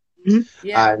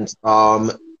 Yeah. And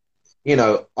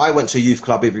I went to a youth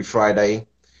club every Friday.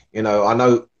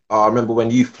 I remember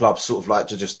when youth clubs sort of like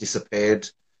just disappeared.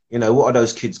 What are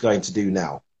those kids going to do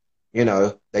now?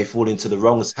 They fall into the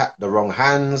wrong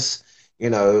hands.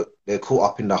 They're caught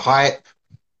up in the hype.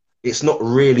 It's not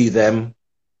really them.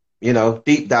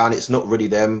 Deep down, it's not really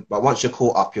them. But once you're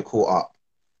caught up, you're caught up.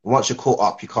 And once you're caught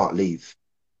up, you can't leave.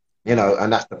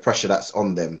 And that's the pressure that's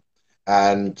on them.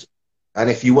 And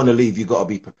if you want to leave, you've got to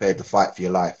be prepared to fight for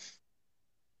your life.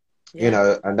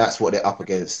 And that's what they're up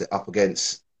against. They're up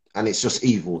against, and it's just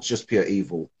evil. It's just pure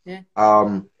evil. Yeah.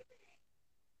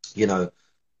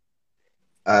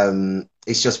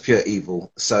 It's just pure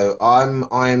evil. So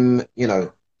I'm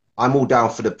all down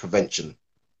for the prevention.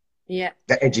 Yeah.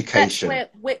 The education.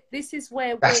 This is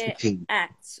where That's we're the key.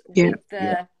 at with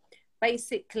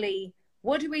basically,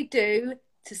 what do we do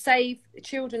to save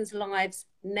children's lives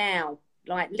now?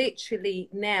 Like literally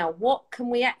now. What can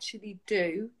we actually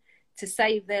do to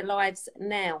save their lives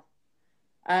now?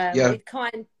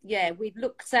 We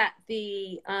looked at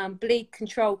the bleed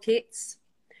control kits.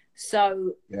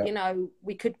 So,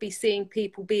 we could be seeing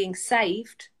people being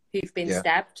saved who've been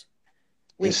stabbed.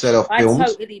 Instead of I filmed.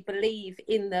 totally believe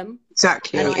in them.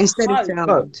 Exactly. Instead of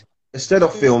filmed. Instead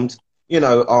of filmed,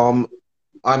 are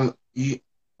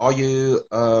you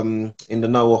in the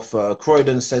know of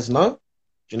Croydon Says No?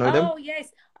 Do you know them? Oh,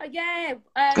 yes. Yeah.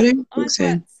 I worked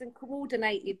and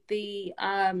coordinated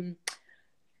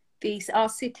our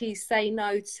cities say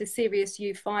no to serious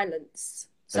youth violence.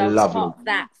 So I was part of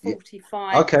that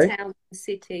 45 towns and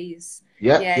cities.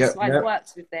 So I've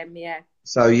worked with them,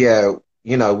 So we're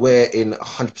in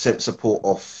 100% support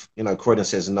of, Croydon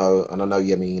Says No, and I know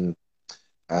Yemin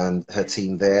and her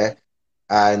team there.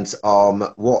 And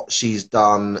what she's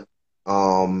done,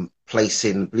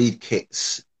 placing bleed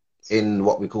kits in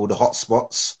what we call the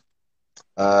hotspots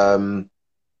in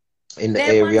the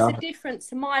area. Their ones are different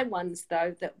to my ones,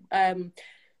 though, that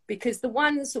because the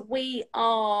ones that we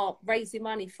are raising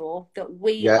money for, that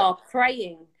we are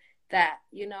praying that,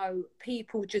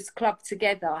 people just club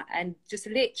together and just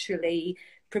literally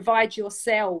provide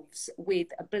yourselves with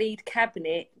a bleed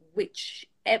cabinet, which,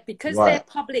 because they're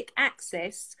public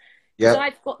access, because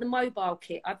I've got the mobile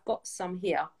kit, I've got some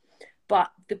here.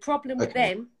 But the problem with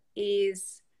them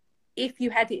is if you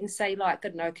had it in, say, like, I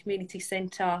don't know, a community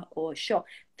centre or a shop,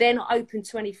 they're not open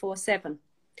 24/7.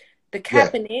 The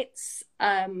cabinets,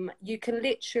 you can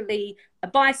literally, a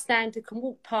bystander can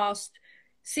walk past,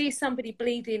 see somebody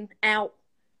bleeding out,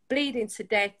 bleeding to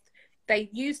death. They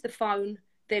use the phone.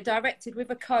 They're directed with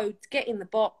a code to get in the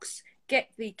box,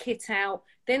 get the kit out.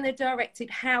 Then they're directed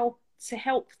how to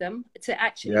help them to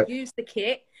actually use the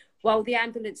kit while the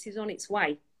ambulance is on its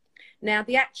way. Now,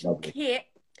 the actual kit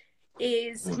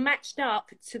is matched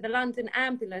up to the London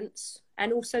ambulance,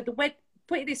 and also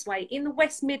put it this way, in the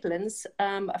West Midlands,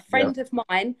 a friend of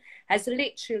mine has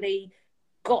literally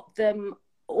got them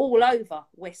all over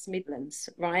West Midlands,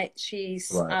 right? She's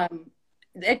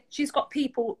got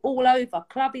people all over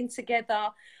clubbing together.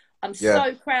 I'm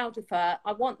so proud of her.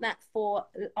 I want that for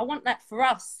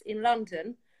us in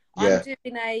London. I've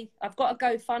got a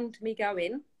GoFundMe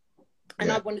going,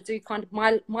 and I want to do kind of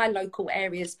my local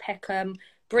areas, Peckham,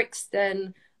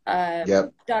 Brixton,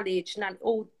 Dulwich,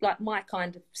 all like my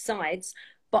kind of sides.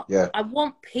 But I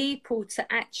want people to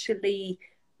actually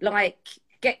like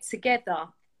get together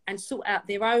and sort out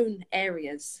their own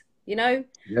areas, the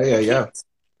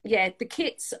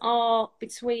kits are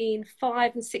between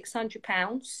 £500 and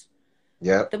 £600.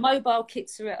 The mobile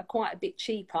kits are quite a bit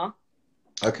cheaper.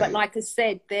 But like I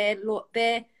said, they're not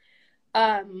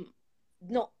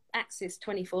access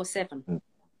 24/7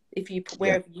 if you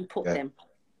wherever you put them.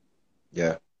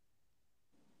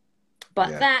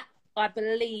 But that I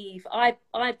believe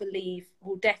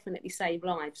will definitely save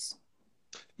lives.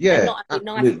 And not only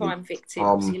knife crime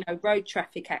victims, road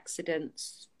traffic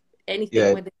accidents,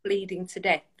 anything where they're bleeding to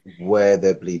death.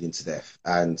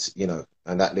 And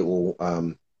and that little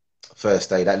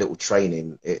first aid, that little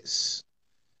training,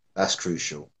 that's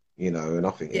crucial. you know, and I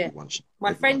think Yeah. everyone should.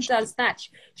 My friend does that.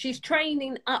 She's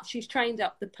training up. She's trained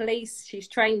up the police. She's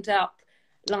trained up,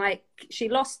 like, she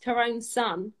lost her own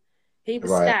son. He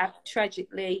was stabbed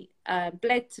tragically,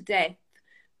 bled to death.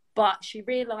 But she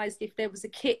realised if there was a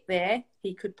kit there,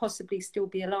 he could possibly still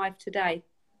be alive today.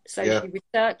 So she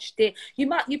researched it.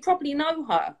 You probably know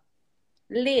her,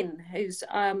 Lynn, who's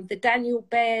the Daniel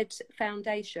Baird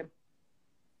Foundation.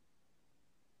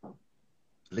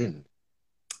 Lynn.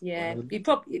 Yeah, there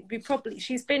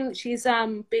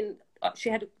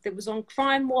was on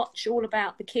Crime Watch all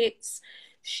about the kits.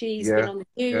 She's been on the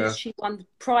news. Yeah. She won the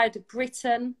Pride of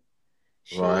Britain.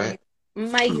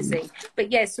 Amazing.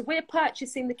 But yeah, so we're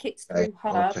purchasing the kits through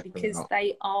her because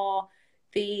they are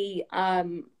the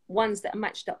ones that are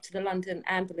matched up to the London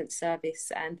Ambulance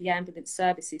Service and the ambulance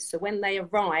services. So when they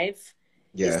arrive,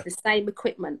 it's the same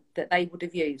equipment that they would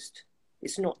have used.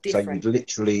 It's not different. So you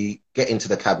literally get into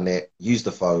the cabinet, use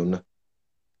the phone,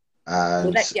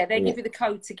 and they give you the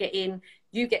code to get in.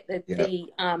 You get the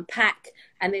pack,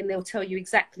 and then they'll tell you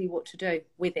exactly what to do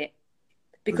with it.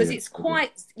 Because it's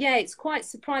quite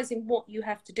surprising what you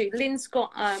have to do. Lynn's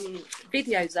got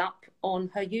videos up on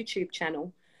her YouTube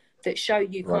channel that show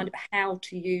you kind of how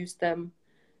to use them.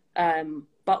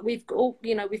 But we've got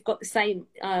the same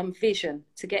vision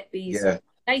to get these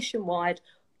nationwide,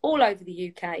 all over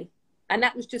the UK. And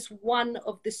that was just one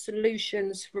of the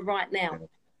solutions for right now,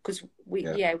 because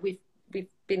we've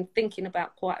been thinking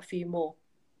about quite a few more.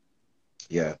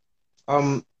 Yeah,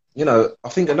 you know, I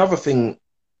think another thing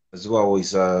as well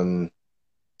is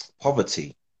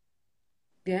poverty.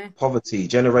 Yeah, poverty,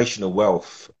 generational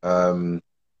wealth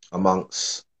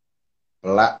amongst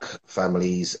Black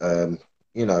families.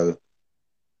 You know,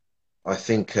 I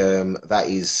think that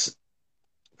is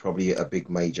probably a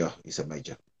major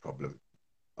problem.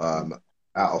 Out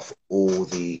of all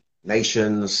the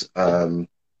nations, you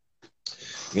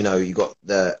know, you got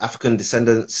the African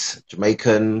descendants,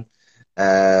 Jamaican,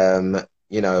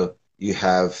 you know, you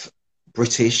have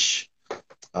British,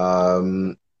 you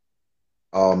know,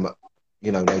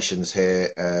 nations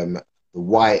here, the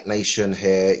white nation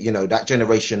here, you know, that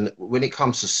generation, when it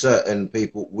comes to certain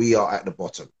people, we are at the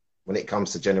bottom when it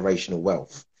comes to generational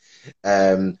wealth.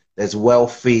 There's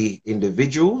wealthy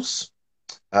individuals.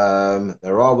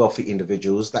 There are wealthy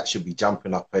individuals that should be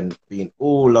jumping up and being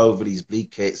all over these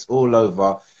bleed kits, all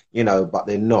over, you know, but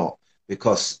they're not,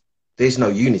 because there's no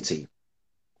unity.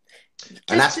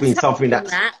 And that's been something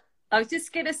that I was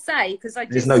just going to say, because I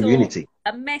just saw unity.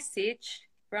 A message,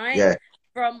 right,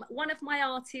 from one of my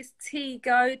artists,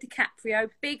 Tigo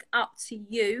DiCaprio. Big up to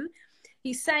you.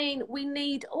 He's saying we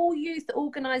need all youth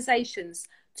organisations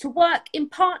to work in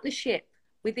partnership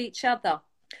with each other.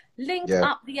 Link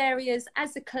up the areas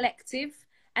as a collective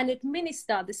and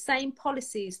administer the same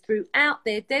policies throughout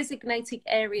their designated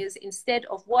areas instead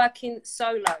of working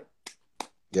solo.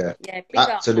 Yeah, big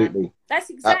absolutely. Up, that's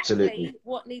exactly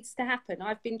what needs to happen.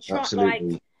 I've been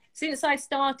trying, since I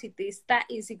started this, that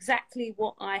is exactly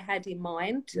what I had in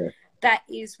mind. Yeah. That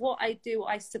is what I do.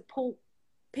 I support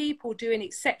people doing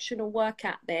exceptional work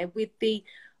out there with the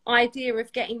idea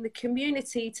of getting the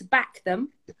community to back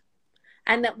them.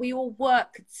 And that we all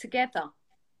work together.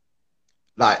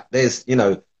 Like there's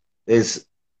the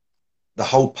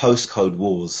whole postcode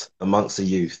wars amongst the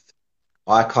youth.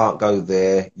 I can't go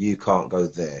there, you can't go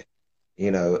there, you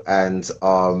know, and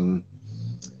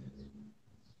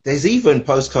there's even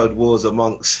postcode wars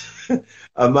amongst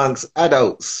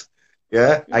adults,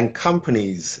 and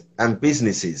companies and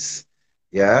businesses,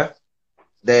 there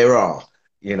are,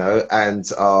 you know, and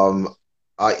to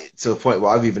a point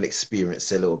where I've even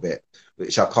experienced a little bit,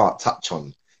 which I can't touch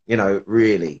on, you know,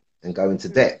 really, and go into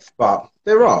depth. But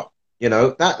there are, you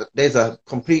know, that there's a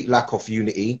complete lack of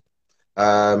unity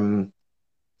amongst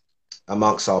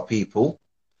our people.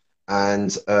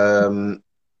 And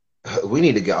we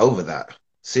need to get over that.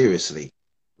 Seriously,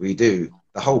 we do.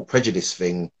 The whole prejudice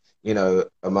thing, you know,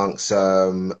 amongst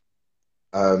Africans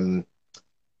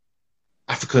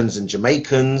and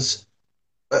Jamaicans,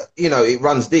 you know, it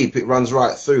runs deep. It runs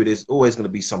right through. There's always going to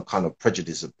be some kind of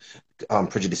prejudice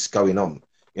going on,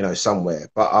 you know, somewhere.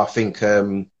 But I think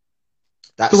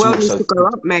that's the world needs to grow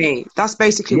up, mate. That's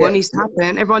basically what needs to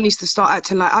happen. Everyone needs to start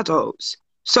acting like adults.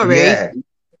 Sorry. Yeah.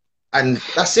 And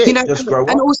that's it. You know, just grow up.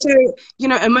 And also, you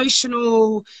know,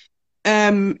 emotional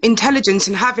intelligence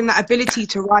and having that ability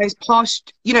to rise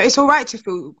past, you know, it's all right to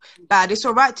feel bad. It's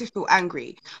all right to feel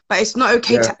angry, but it's not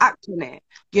okay to act on it,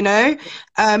 you know?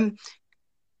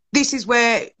 This is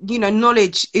where, you know,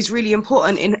 knowledge is really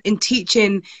important in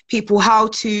teaching people how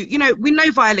to, you know, we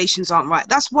know violations aren't right.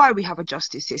 That's why we have a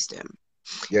justice system.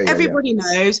 Everybody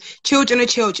knows children are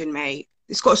children, mate.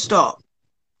 It's got to stop.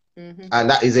 And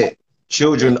that is it.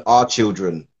 Children are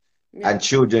children, and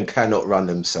children cannot run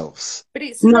themselves. But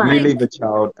it's you like leave a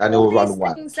child and it will run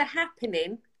wild. Things are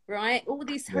happening, right? All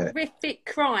these horrific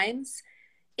crimes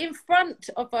in front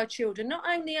of our children. Not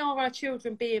only are our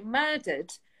children being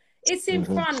murdered, it's in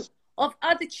front of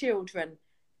other children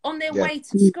on their way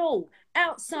to school,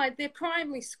 outside their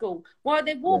primary school. While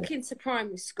they're walking to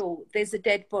primary school, there's a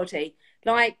dead body.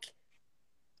 Like,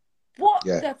 what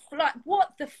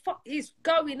the fuck is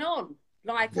going on?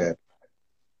 Like,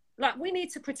 like, we need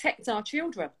to protect our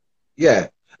children. Yeah,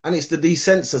 and it's the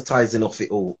desensitizing of it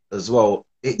all as well.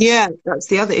 That's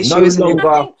the other issue. It's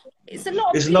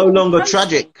no longer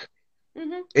tragic.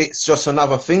 It's just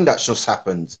another thing that's just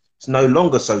happened. It's no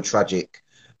longer so tragic,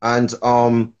 and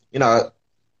you know,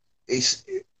 it's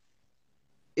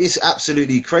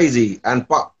absolutely crazy. And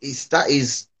but that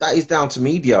is down to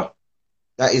media.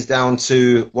 That is down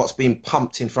to what's being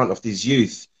pumped in front of these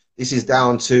youth. This is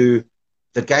down to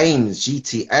the games,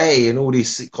 GTA, and all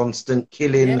this constant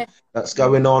killing that's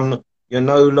going on. You're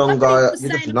no longer,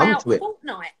 you're just numb to it.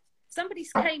 Fortnite. Somebody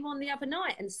came on the other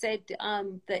night and said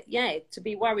that, to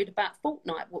be worried about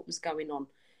Fortnite, what was going on.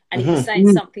 And he was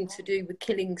saying something to do with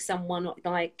killing someone,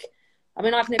 like, I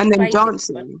mean, I've never played it.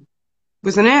 Dancing,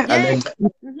 wasn't it? Yeah.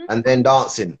 And then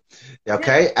dancing.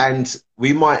 Okay. And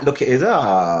we might look at it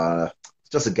as, it's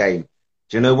just a game.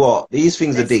 Do you know what? These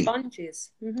things are deep.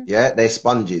 Sponges. Yeah, they're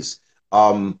sponges.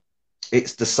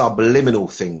 It's the subliminal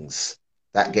things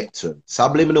that get to them.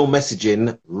 Subliminal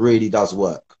messaging really does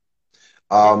work.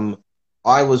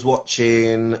 I was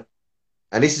watching,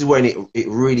 and this is when it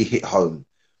really hit home.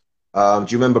 Do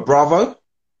you remember Bravo?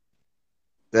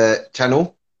 The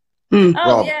channel? Oh,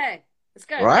 Bravo. yeah. Let's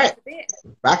go. Right?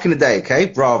 Back in the day, okay?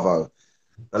 Bravo.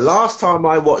 The last time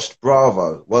I watched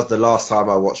Bravo was the last time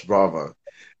I watched Bravo.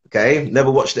 Okay? Never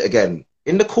watched it again.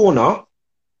 In the corner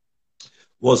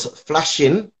was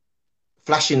flashing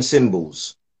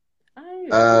symbols.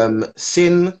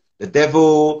 Sin, the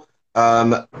devil,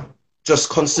 just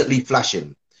constantly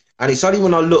flashing. And it's only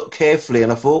when I looked carefully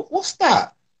and I thought, what's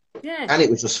that? Yeah. And it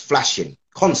was just flashing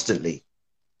constantly.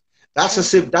 That's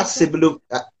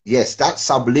that's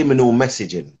subliminal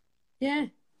messaging. Yeah.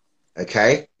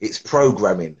 Okay? It's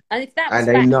programming. And if that was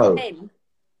back then,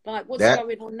 like, what's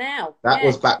going on now? That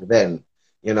was back then,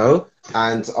 you know?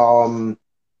 And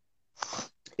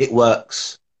it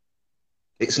works.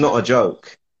 It's not a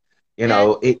joke. You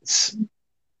know, it's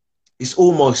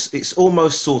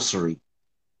almost sorcery.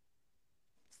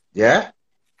 Yeah?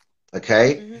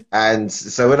 Okay? And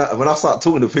so when I start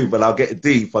talking to people, I get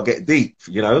deep,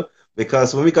 you know?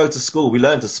 Because when we go to school, we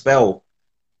learn to spell.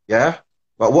 Yeah?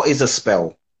 But what is a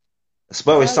spell? A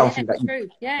spell is something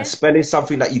a spell is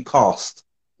something that you cast.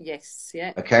 Yes,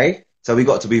 yeah. Okay? So we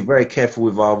got to be very careful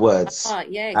with our words.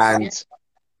 Yes, and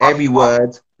every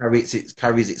word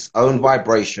carries its own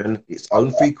vibration, its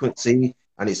own frequency,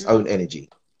 and its own energy.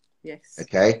 Yes.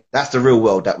 Okay? That's the real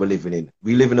world that we're living in.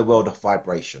 We live in a world of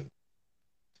vibration.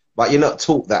 But you're not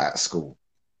taught that at school.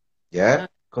 Yeah?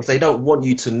 Because they don't want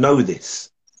you to know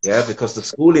this. Yeah? Because the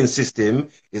schooling system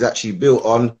is actually built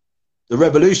on the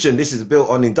revolution. This is built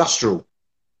on industrial.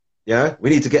 Yeah? We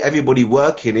need to get everybody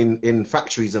working in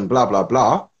factories and blah, blah,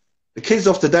 blah. The kids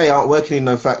of today aren't working in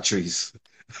no factories.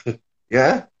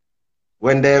 Yeah?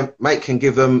 When their mate can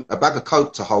give them a bag of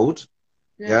coke to hold,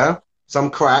 some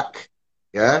crack,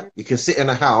 you can sit in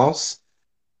a house.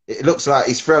 It looks like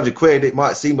it's 300 quid. It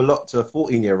might seem a lot to a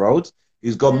 14-year-old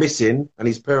who's gone missing and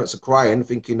his parents are crying,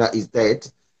 thinking that he's dead,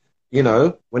 you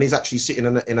know, when he's actually sitting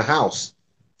in a house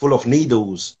full of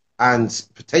needles and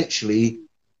potentially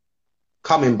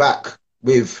coming back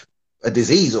with a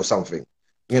disease or something,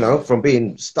 you know, from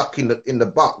being stuck in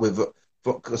the butt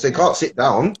because they can't sit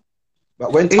down.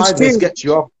 But when tiredness gets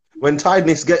you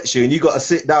and you got to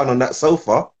sit down on that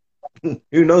sofa,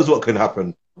 who knows what can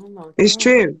happen? It's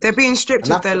true. They're being stripped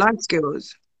of their life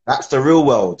skills. That's the real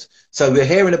world. So we're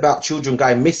hearing about children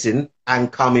going missing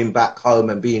and coming back home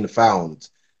and being found.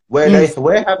 Where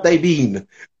have they been?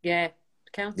 Yeah,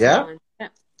 county line. Yeah.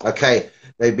 Okay,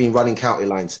 they've been running county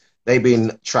lines. They've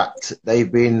been trapped.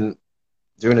 They've been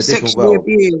doing a different sexually world.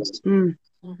 abused.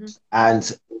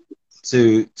 And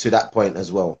to that point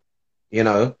as well, you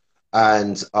know,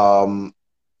 and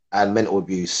mental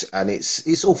abuse, and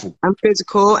it's awful. And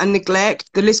physical and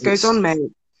neglect. The list goes on,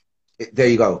 mate. There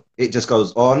you go. It just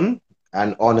goes on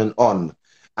and on and on.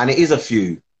 And it is a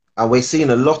few. And we're seeing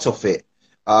a lot of it.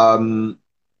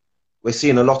 We're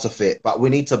seeing a lot of it. But we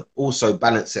need to also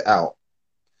balance it out.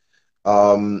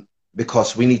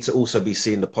 Because we need to also be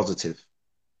seeing the positive.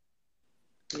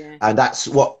 Yeah. And that's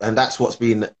what's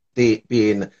being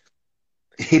hidden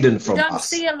from us. We don't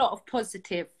see a lot of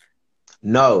positive.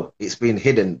 No, it's been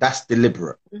hidden. That's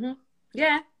deliberate.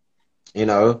 Yeah. You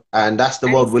know, and that's the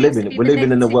And world it we're seems living to in. be We're the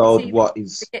living in a world negativity what that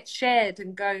is, gets shared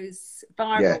and goes yeah,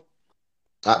 viral.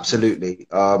 absolutely.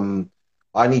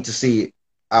 I need to see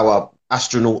our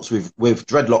astronauts with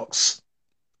dreadlocks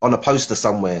on a poster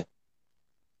somewhere.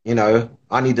 You know,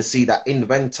 I need to see that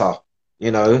inventor,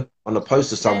 you know, on a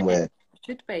poster Yeah, somewhere.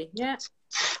 should be. Yeah.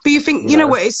 But you think, You you know know,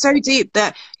 what, it's so deep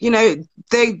that, you know,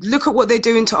 they look at what they're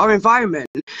doing to our environment.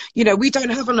 You know, we don't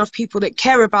have enough people that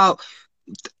care about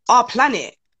our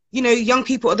planet. You know, young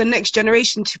people are the next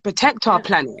generation to protect our Yeah.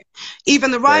 planet.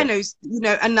 Even the yeah, rhinos, you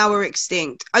know, and now are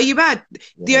extinct. Are you mad?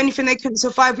 The yeah, only thing they couldn't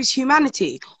survive was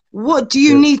humanity. What do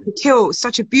you yeah, need to kill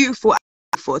such a beautiful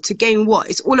animal for to gain what?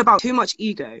 It's all about too much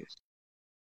ego,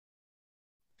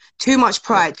 too much yeah,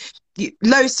 pride,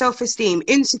 low self-esteem,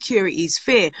 insecurities,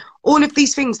 fear, all of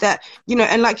these things that, you know,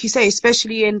 and like you say,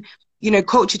 especially in, you know,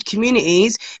 cultured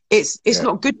communities, it's yeah,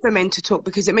 not good for men to talk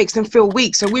because it makes them feel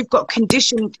weak. So we've got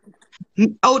conditioned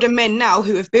older men now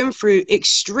who have been through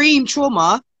extreme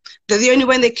trauma that the only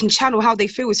way they can channel how they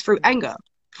feel is through anger,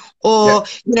 yeah, or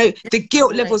you know, the guilt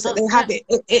Well, they levels that they can't. have,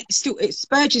 Yeah. it still, it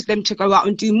spurges them to go out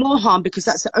and do more harm because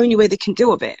that's the only way they can deal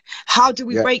with it. How do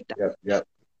we yeah, break that? yeah, yeah,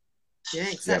 Yeah,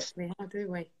 yeah. exactly. How do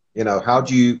we? You know, how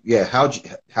do you, yeah, how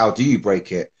do you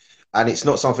break it? And it's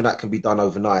not something that can be done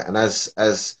overnight. And as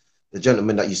the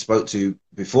gentleman that you spoke to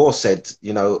before said,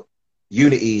 you know,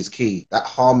 unity is key. That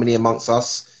harmony amongst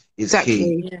us is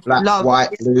key. Exactly. Yeah. Black, Love.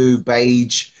 white, blue,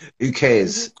 beige, who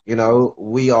cares? You know,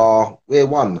 we're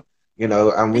one, you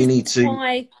know, and we This need is to,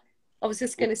 why I was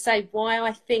just going to say why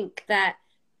I think that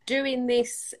doing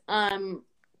this,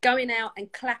 going out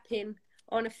and clapping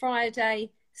on a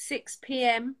Friday, 6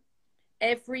 p.m.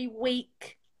 every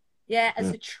week, yeah, as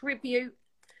mm, a tribute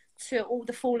to all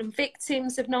the fallen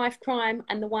victims of knife crime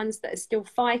and the ones that are still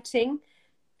fighting.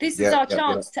 This is yeah, our yeah, yeah,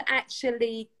 chance to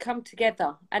actually come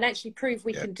together and actually prove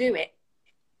we yeah, can do it.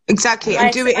 Exactly, yeah,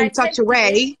 and do it I in such a attempted it.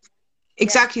 way. Yeah,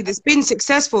 Exactly, that's been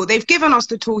successful. They've given us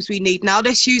the tools we need. Now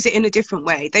let's use it in a different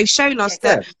way. They've shown yeah, us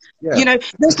that, yeah, exactly. you yeah, know,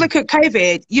 let's look at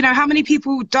COVID. You know, how many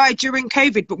people died during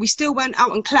COVID, but we still went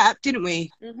out and clapped, didn't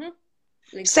we? Same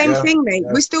yeah, Exactly. thing, mate.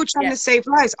 yeah, We're still trying Yeah. to save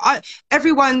lives.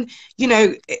 Everyone, you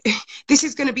know, this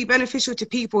is going to be beneficial to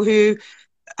people who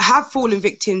have fallen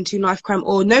victim to knife crime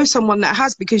or know someone that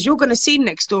has, because you're going to see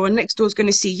next door and next door is going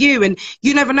to see you, and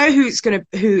you never know who it's going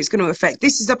to affect.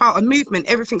 This is about a movement.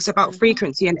 Everything's about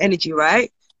frequency and energy,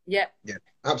 right? Yeah. yeah,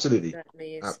 absolutely,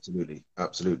 Certainly is. absolutely,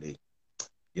 absolutely.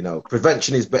 You know,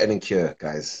 prevention is better than cure,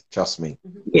 guys. Trust me.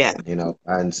 Yeah, You know,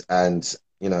 and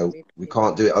you know, we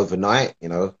can't do it overnight. You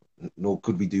know, nor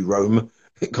could we do Rome.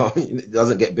 It can't. It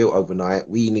doesn't get built overnight.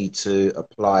 We need to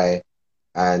apply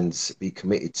and be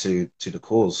committed to the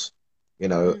cause. You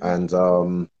know, and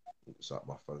it's like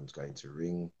my phone's going to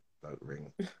ring. Don't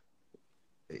ring.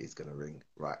 It is gonna ring.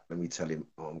 Right. Let me tell him.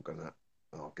 I'll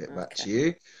get back Okay. to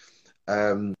you.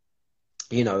 Um,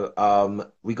 you know,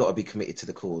 we got to be committed to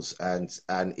the cause, and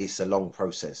it's a long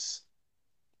process.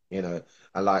 You know,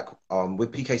 and like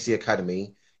with PKC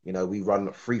Academy, you know, we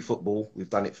run free football. We've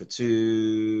done it for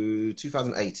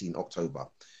 2018 October.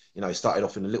 You know, it started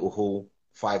off in a little hall,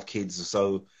 5 kids or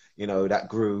so. You know, that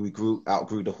grew. We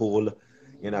outgrew the hall.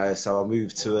 You know, so I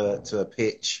moved to a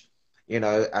pitch. You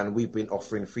know, and we've been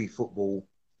offering free football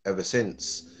ever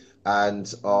since.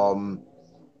 And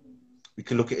we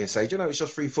can look at it and say, you know, it's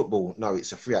just free football. No,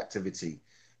 it's a free activity.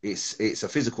 It's a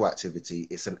physical activity.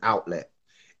 It's an outlet.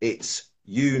 It's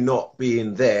you not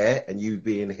being there and you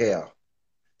being here.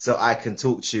 So I can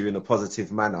talk to you in a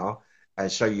positive manner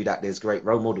and show you that there's great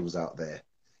role models out there.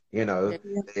 You know,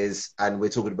 Yeah. and we're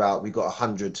talking about, we got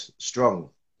 100 strong.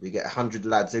 We get 100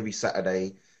 lads every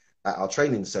Saturday at our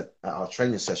training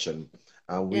session,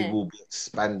 and we Yeah. will be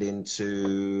expanding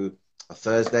to a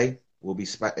Thursday. We'll be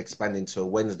expanding to a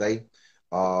Wednesday,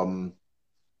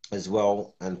 as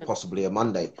well, and possibly a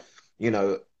Monday. You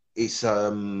know, it's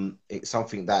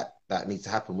something that needs to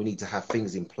happen. We need to have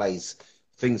things in place,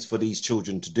 things for these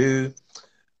children to do,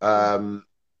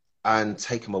 and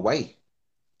take them away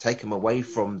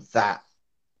from that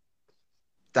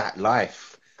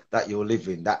life that you're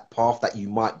living, that path that you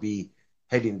might be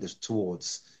heading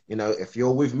towards. You know, if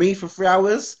you're with me for 3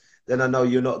 hours, then I know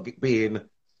you're not being Yeah.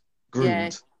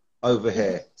 groomed over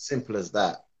here. Simple as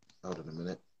that. Hold on a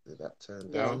minute. Did that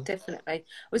turn Yeah, down? definitely. I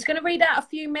was going to read out a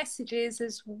few messages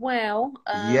as well.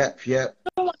 Yep, yep.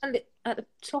 At the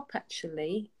top,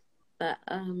 actually. But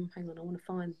hang on, I want to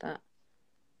find that.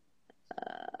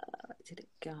 Where did it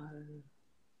go?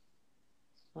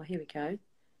 Oh, here we go.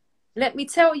 Let me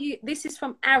tell you, this is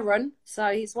from Aaron,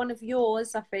 so he's one of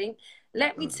yours, I think.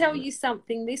 Let me tell you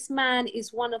something. This man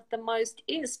is one of the most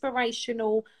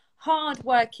inspirational,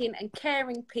 hardworking and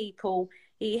caring people.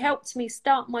 He helped me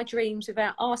start my dreams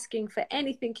without asking for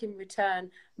anything in return.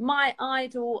 My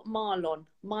idol, Marlon,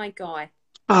 my guy.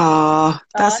 Oh,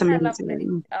 that's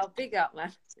amazing. Oh, big up,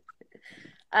 man.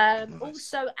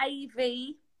 Also,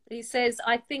 AV, he says,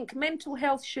 I think mental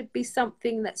health should be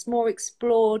something that's more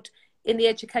explored in the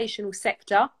educational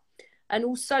sector and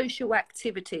all social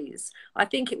activities. I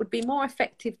think it would be more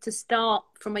effective to start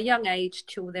from a young age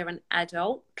till they're an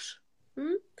adult.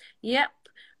 Yep.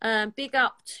 Big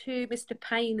up to Mr.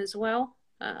 Payne as well.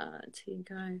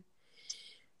 Tingo.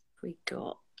 We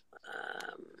got,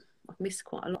 I've missed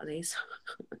quite a lot of these.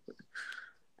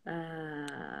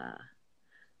 I'm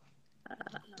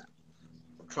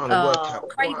trying to work out.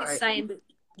 Craig is saying that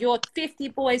your 50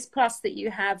 boys plus that you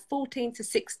have, 14 to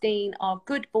 16, are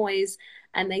good boys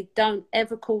and they don't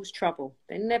ever cause trouble.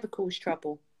 They never cause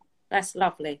trouble. That's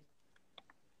lovely.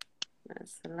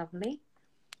 That's lovely.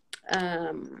 What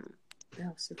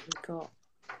else have we got?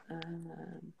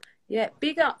 Yeah,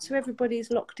 big up to everybody who's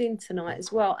locked in tonight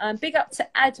as well. Big up to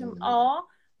Adam R.,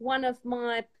 one of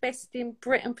my best in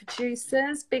Britain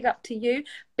producers. Big up to you.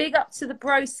 Big up to the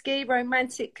Broski,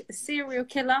 romantic serial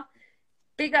killer.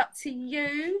 Big up to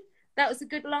you. That was a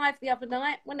good live the other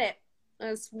night, wasn't it?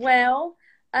 As well.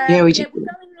 Yeah, we're going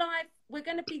live. We're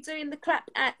going to be doing the clap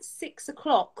at 6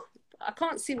 o'clock. I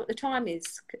can't see what the time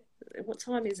is. What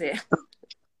time is it?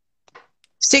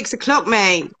 6 o'clock,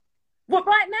 mate. What,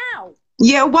 right now?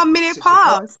 Yeah, 1 minute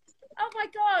past. Oh my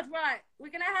God! Right, we're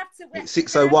gonna have to.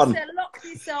 6:01. Lock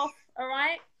this off, all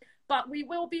right? But we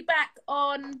will be back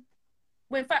on.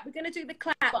 Well, in fact, we're gonna do the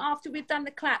clap. But after we've done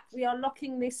the clap, we are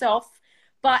locking this off.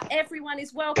 But everyone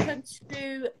is welcome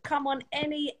to come on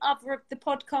any other of the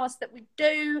podcasts that we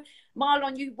do.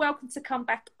 Marlon, you're welcome to come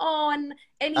back on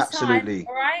anytime. Absolutely.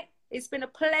 All right. It's been a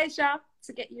pleasure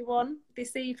to get you on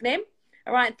this evening.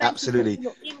 All right. Thank Absolutely.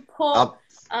 you for your input.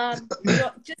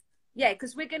 Yeah,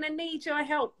 because we're going to need your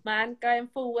help, man, going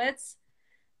forwards.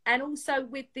 And also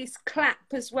with this clap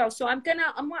as well. So I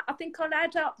think I'll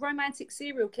add up Romantic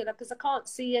Serial Killer because I can't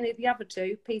see any of the other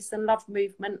two, Peace and Love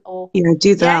Movement or... Yeah,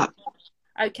 do that.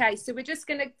 Yeah? Okay, so we're just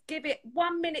going to give it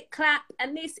 1 minute clap.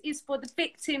 And this is for the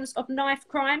victims of knife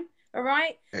crime, all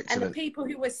right? Excellent. And the people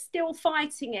who are still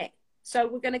fighting it. So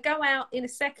we're going to go out in a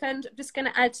second. I'm just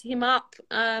going to add him up.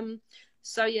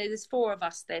 So, yeah, there's 4 of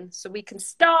us then. So we can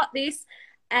start this.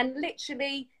 And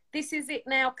literally, this is it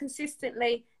now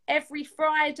consistently. Every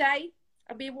Friday,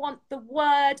 and we want the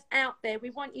word out there. We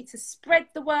want you to spread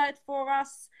the word for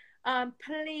us.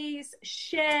 Please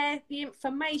share the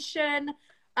information.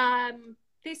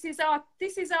 This is our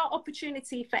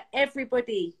opportunity for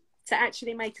everybody to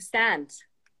actually make a stand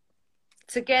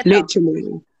together.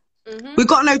 Literally. We've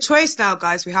got no choice now,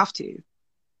 guys. We have to.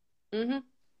 Yeah,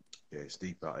 it's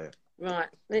deep out here. Right,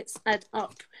 let's add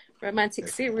up Romantic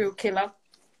Serial Killer.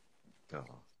 Oh.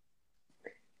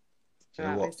 You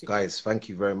know what, guys, thank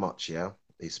you very much. Yeah,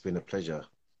 it's been a pleasure.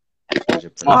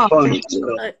 It's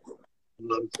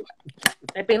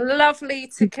been lovely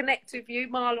to connect with you,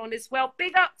 Marlon, as well.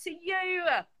 Big up to you.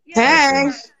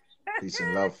 Hey. Peace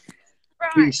and love.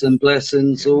 Right. Peace and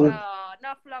blessings all.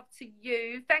 Enough love to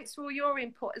you. Thanks for all your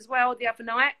input as well the other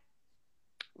night.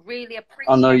 Really appreciate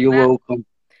it. I know you're welcome.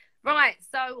 Right,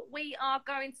 so we are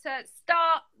going to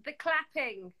start the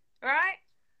clapping, right?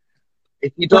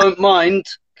 If you don't mind,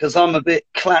 because I'm a bit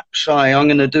clap shy, I'm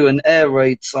going to do an air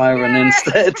raid siren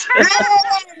instead.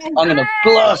 I'm going to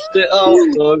blast it out,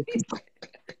 though.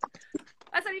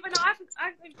 I don't even know.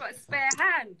 I've even got a spare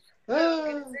hand.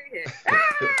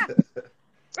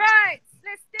 Right,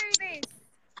 let's do this.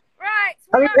 Right.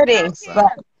 Are we ready? For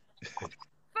all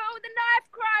the knife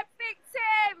crime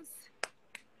victims.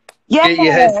 Yeah. Get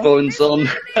your headphones on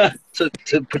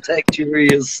to protect your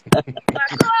ears. Oh my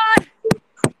God.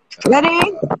 Ready?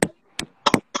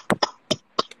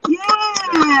 Yeah!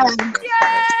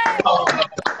 Yeah!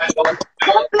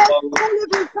 God bless all of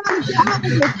you trying to get out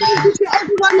of it. Thank you to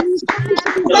everyone who's trying to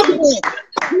prevent it.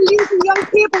 We're losing young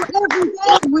people every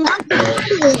day. We have to fight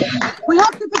it. We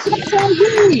have to protect our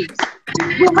youth.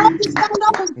 We have to stand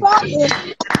up and fight it.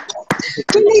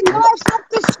 We need lives off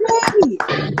the street.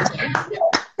 Stand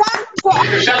up for other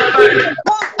people who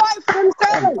can't fight for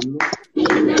themselves. We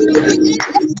need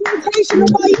education of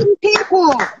our young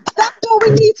people. That's all we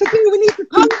need to do. We need to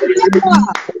come together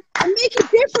and make a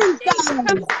difference, guys.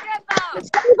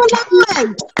 Save a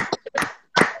life.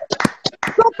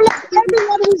 God bless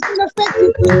everyone who's been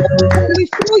affected. We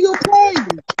feel your pain.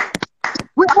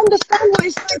 We understand what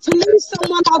it's like to lose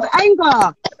someone out of anger.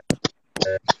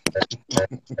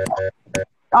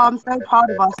 Oh, I'm so proud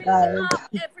of us, Big guys. up,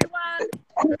 everyone.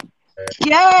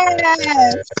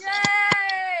 Yes.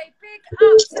 Yay! Big up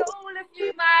to all of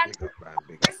you, man. Big up, man.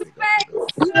 Big up, big up, Respect.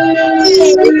 big up.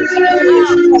 Yay.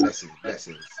 Blessings,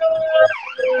 blessings.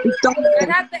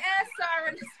 And have the air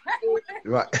sirens.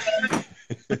 Right.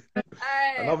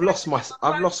 And I've lost my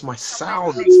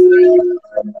sound.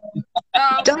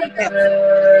 Oh, big up to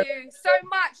all of you. So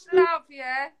much love,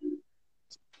 yeah.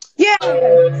 Yeah.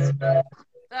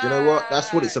 You know what?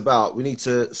 That's what it's about. We need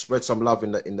to spread some love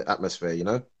in the atmosphere, you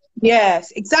know?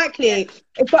 Yes, exactly.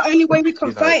 It's the only way we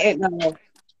can fight it now.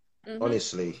 Mm-hmm.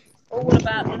 Honestly. All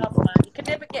about love, man. You can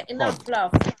never get enough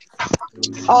love.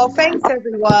 Oh, thanks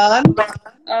everyone.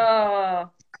 Oh,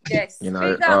 yes. You know,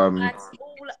 Big up, man.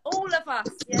 All of us,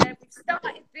 yeah. We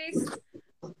started this,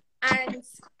 and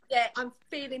yeah, I'm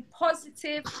feeling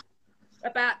positive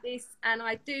about this, and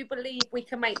I do believe we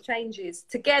can make changes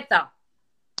together.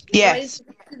 Yes.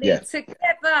 Yeah.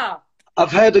 Together.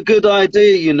 I've had a good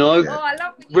idea, you know. Oh, I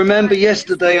love it. Remember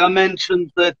yesterday I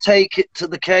mentioned the take it to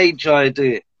the cage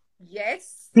idea.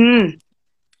 Yes.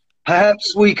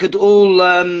 Perhaps we could all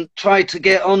try to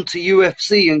get onto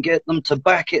UFC and get them to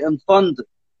back it and fund it.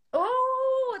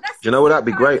 Oh, that's. Do you know what? That'd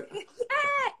be great.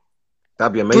 Yeah.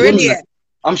 That'd be amazing. Brilliant.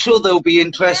 I'm sure they'll be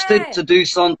interested to do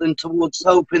something towards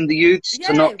helping the youths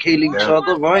to not kill each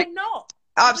other, right? Not?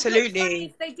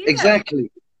 Absolutely.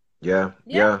 Exactly. Yeah.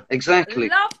 Exactly.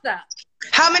 Love that.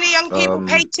 How many young people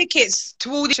pay tickets to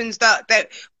auditions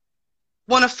that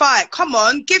want to fight? Come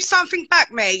on, give something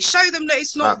back, mate. Show them that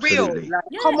it's not real. Like,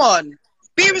 come on.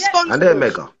 Be responsible. And they're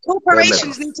mega.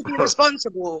 Corporations need to be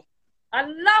responsible. I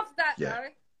love that, Yeah. though.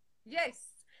 Yes.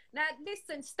 Now,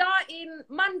 listen, starting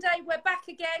Monday, we're back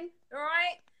again, all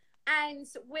right? And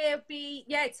we'll be,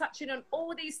 touching on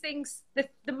all these things, the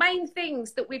main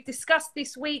things that we've discussed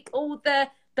this week, all the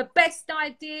best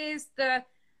ideas,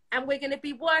 and we're going to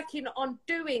be working on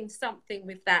doing something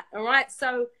with that, all right?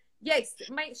 So, yes,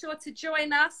 make sure to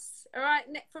join us, all right,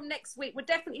 from next week. We're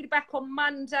definitely back on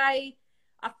Monday.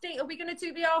 I think, are we going to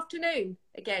do the afternoon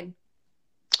again?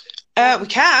 We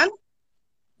can.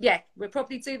 Yeah, we'll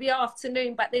probably do the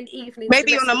afternoon, but then evening.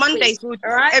 Maybe on a Monday. All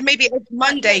right. Maybe it's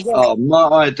Monday. Yeah. Oh, my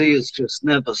ideas just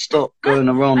never stop going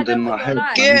around in my head.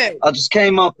 Good. I just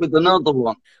came up with another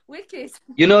one. Wicked.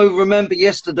 You know, remember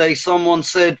yesterday someone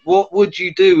said, what would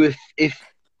you do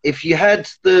if you had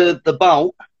the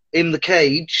bout in the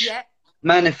cage,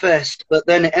 manifest, but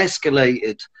then it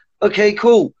escalated? Okay,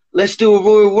 cool. Let's do a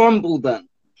Royal Rumble then.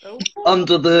 Oh.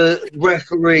 Under the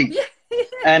referee.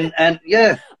 And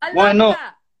yeah, why not?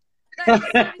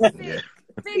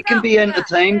 It can be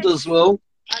entertained as well.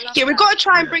 Yeah, we've got to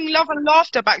try and bring love and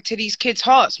laughter back to these kids'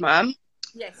 hearts, man.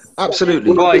 Yes.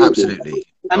 Absolutely. Right. Absolutely.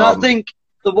 And I think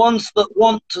the ones that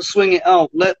want to swing it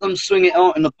out, let them swing it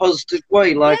out in a positive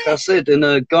way, like I said, in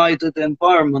a guided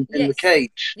environment in the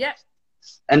cage. Yeah.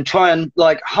 And try and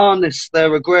like harness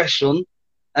their aggression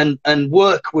and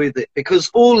work with it, because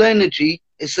all energy,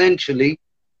 essentially,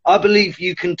 I believe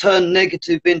you can turn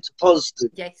negative into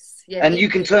positive. Yes. Yeah. And you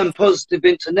can turn positive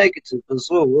into negative as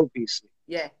well, obviously.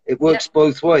 Yeah. It works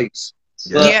both ways.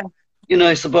 Yeah. But, you know,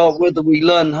 it's about whether we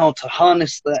learn how to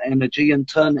harness that energy and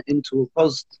turn it into a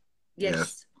positive.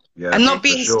 Yes. Yeah. And not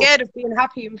being scared of being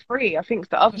happy and free. I think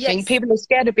the other thing, people are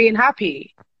scared of being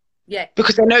happy. Yeah.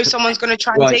 Because they know someone's going to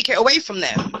try and take it away from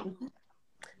them.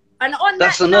 And on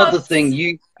that's that another note,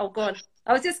 thing. Oh, God.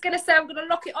 I was just going to say I'm going to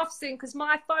lock it off soon because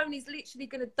my phone is literally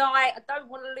going to die. I don't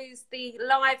want to lose the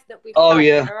live that we've done.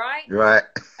 Yeah. All right? Right.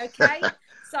 Okay?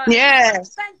 So,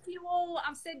 thank you all.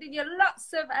 I'm sending you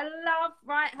lots of love,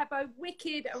 right? Have a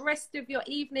wicked rest of your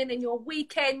evening and your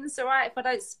weekends, all right, if I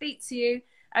don't speak to you.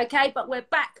 Okay? But we're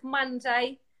back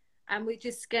Monday and we're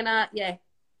just going to,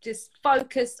 just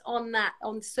focus on that,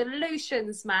 on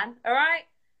solutions, man. All right?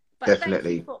 But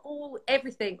definitely. Thank you for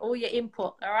everything, all your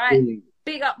input, all right?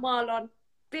 Big up, Marlon.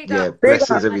 Big up.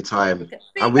 Blessings every time.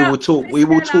 And we will talk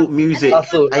music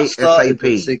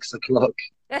ASAP. 6 o'clock.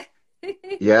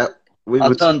 Yeah.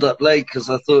 I turned up late because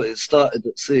I thought it started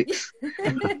at 6.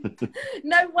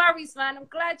 No worries, man. I'm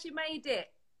glad you made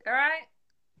it. All right?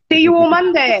 See you all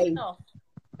Monday. All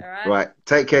right. Right.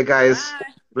 Take care, guys. Bye.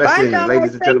 Blessings, bye,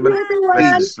 ladies and gentlemen.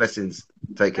 Blessings.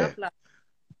 Take care. Love.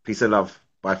 Peace and love.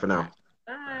 Bye for now.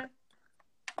 Bye.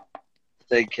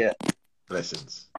 Take care. Blessings.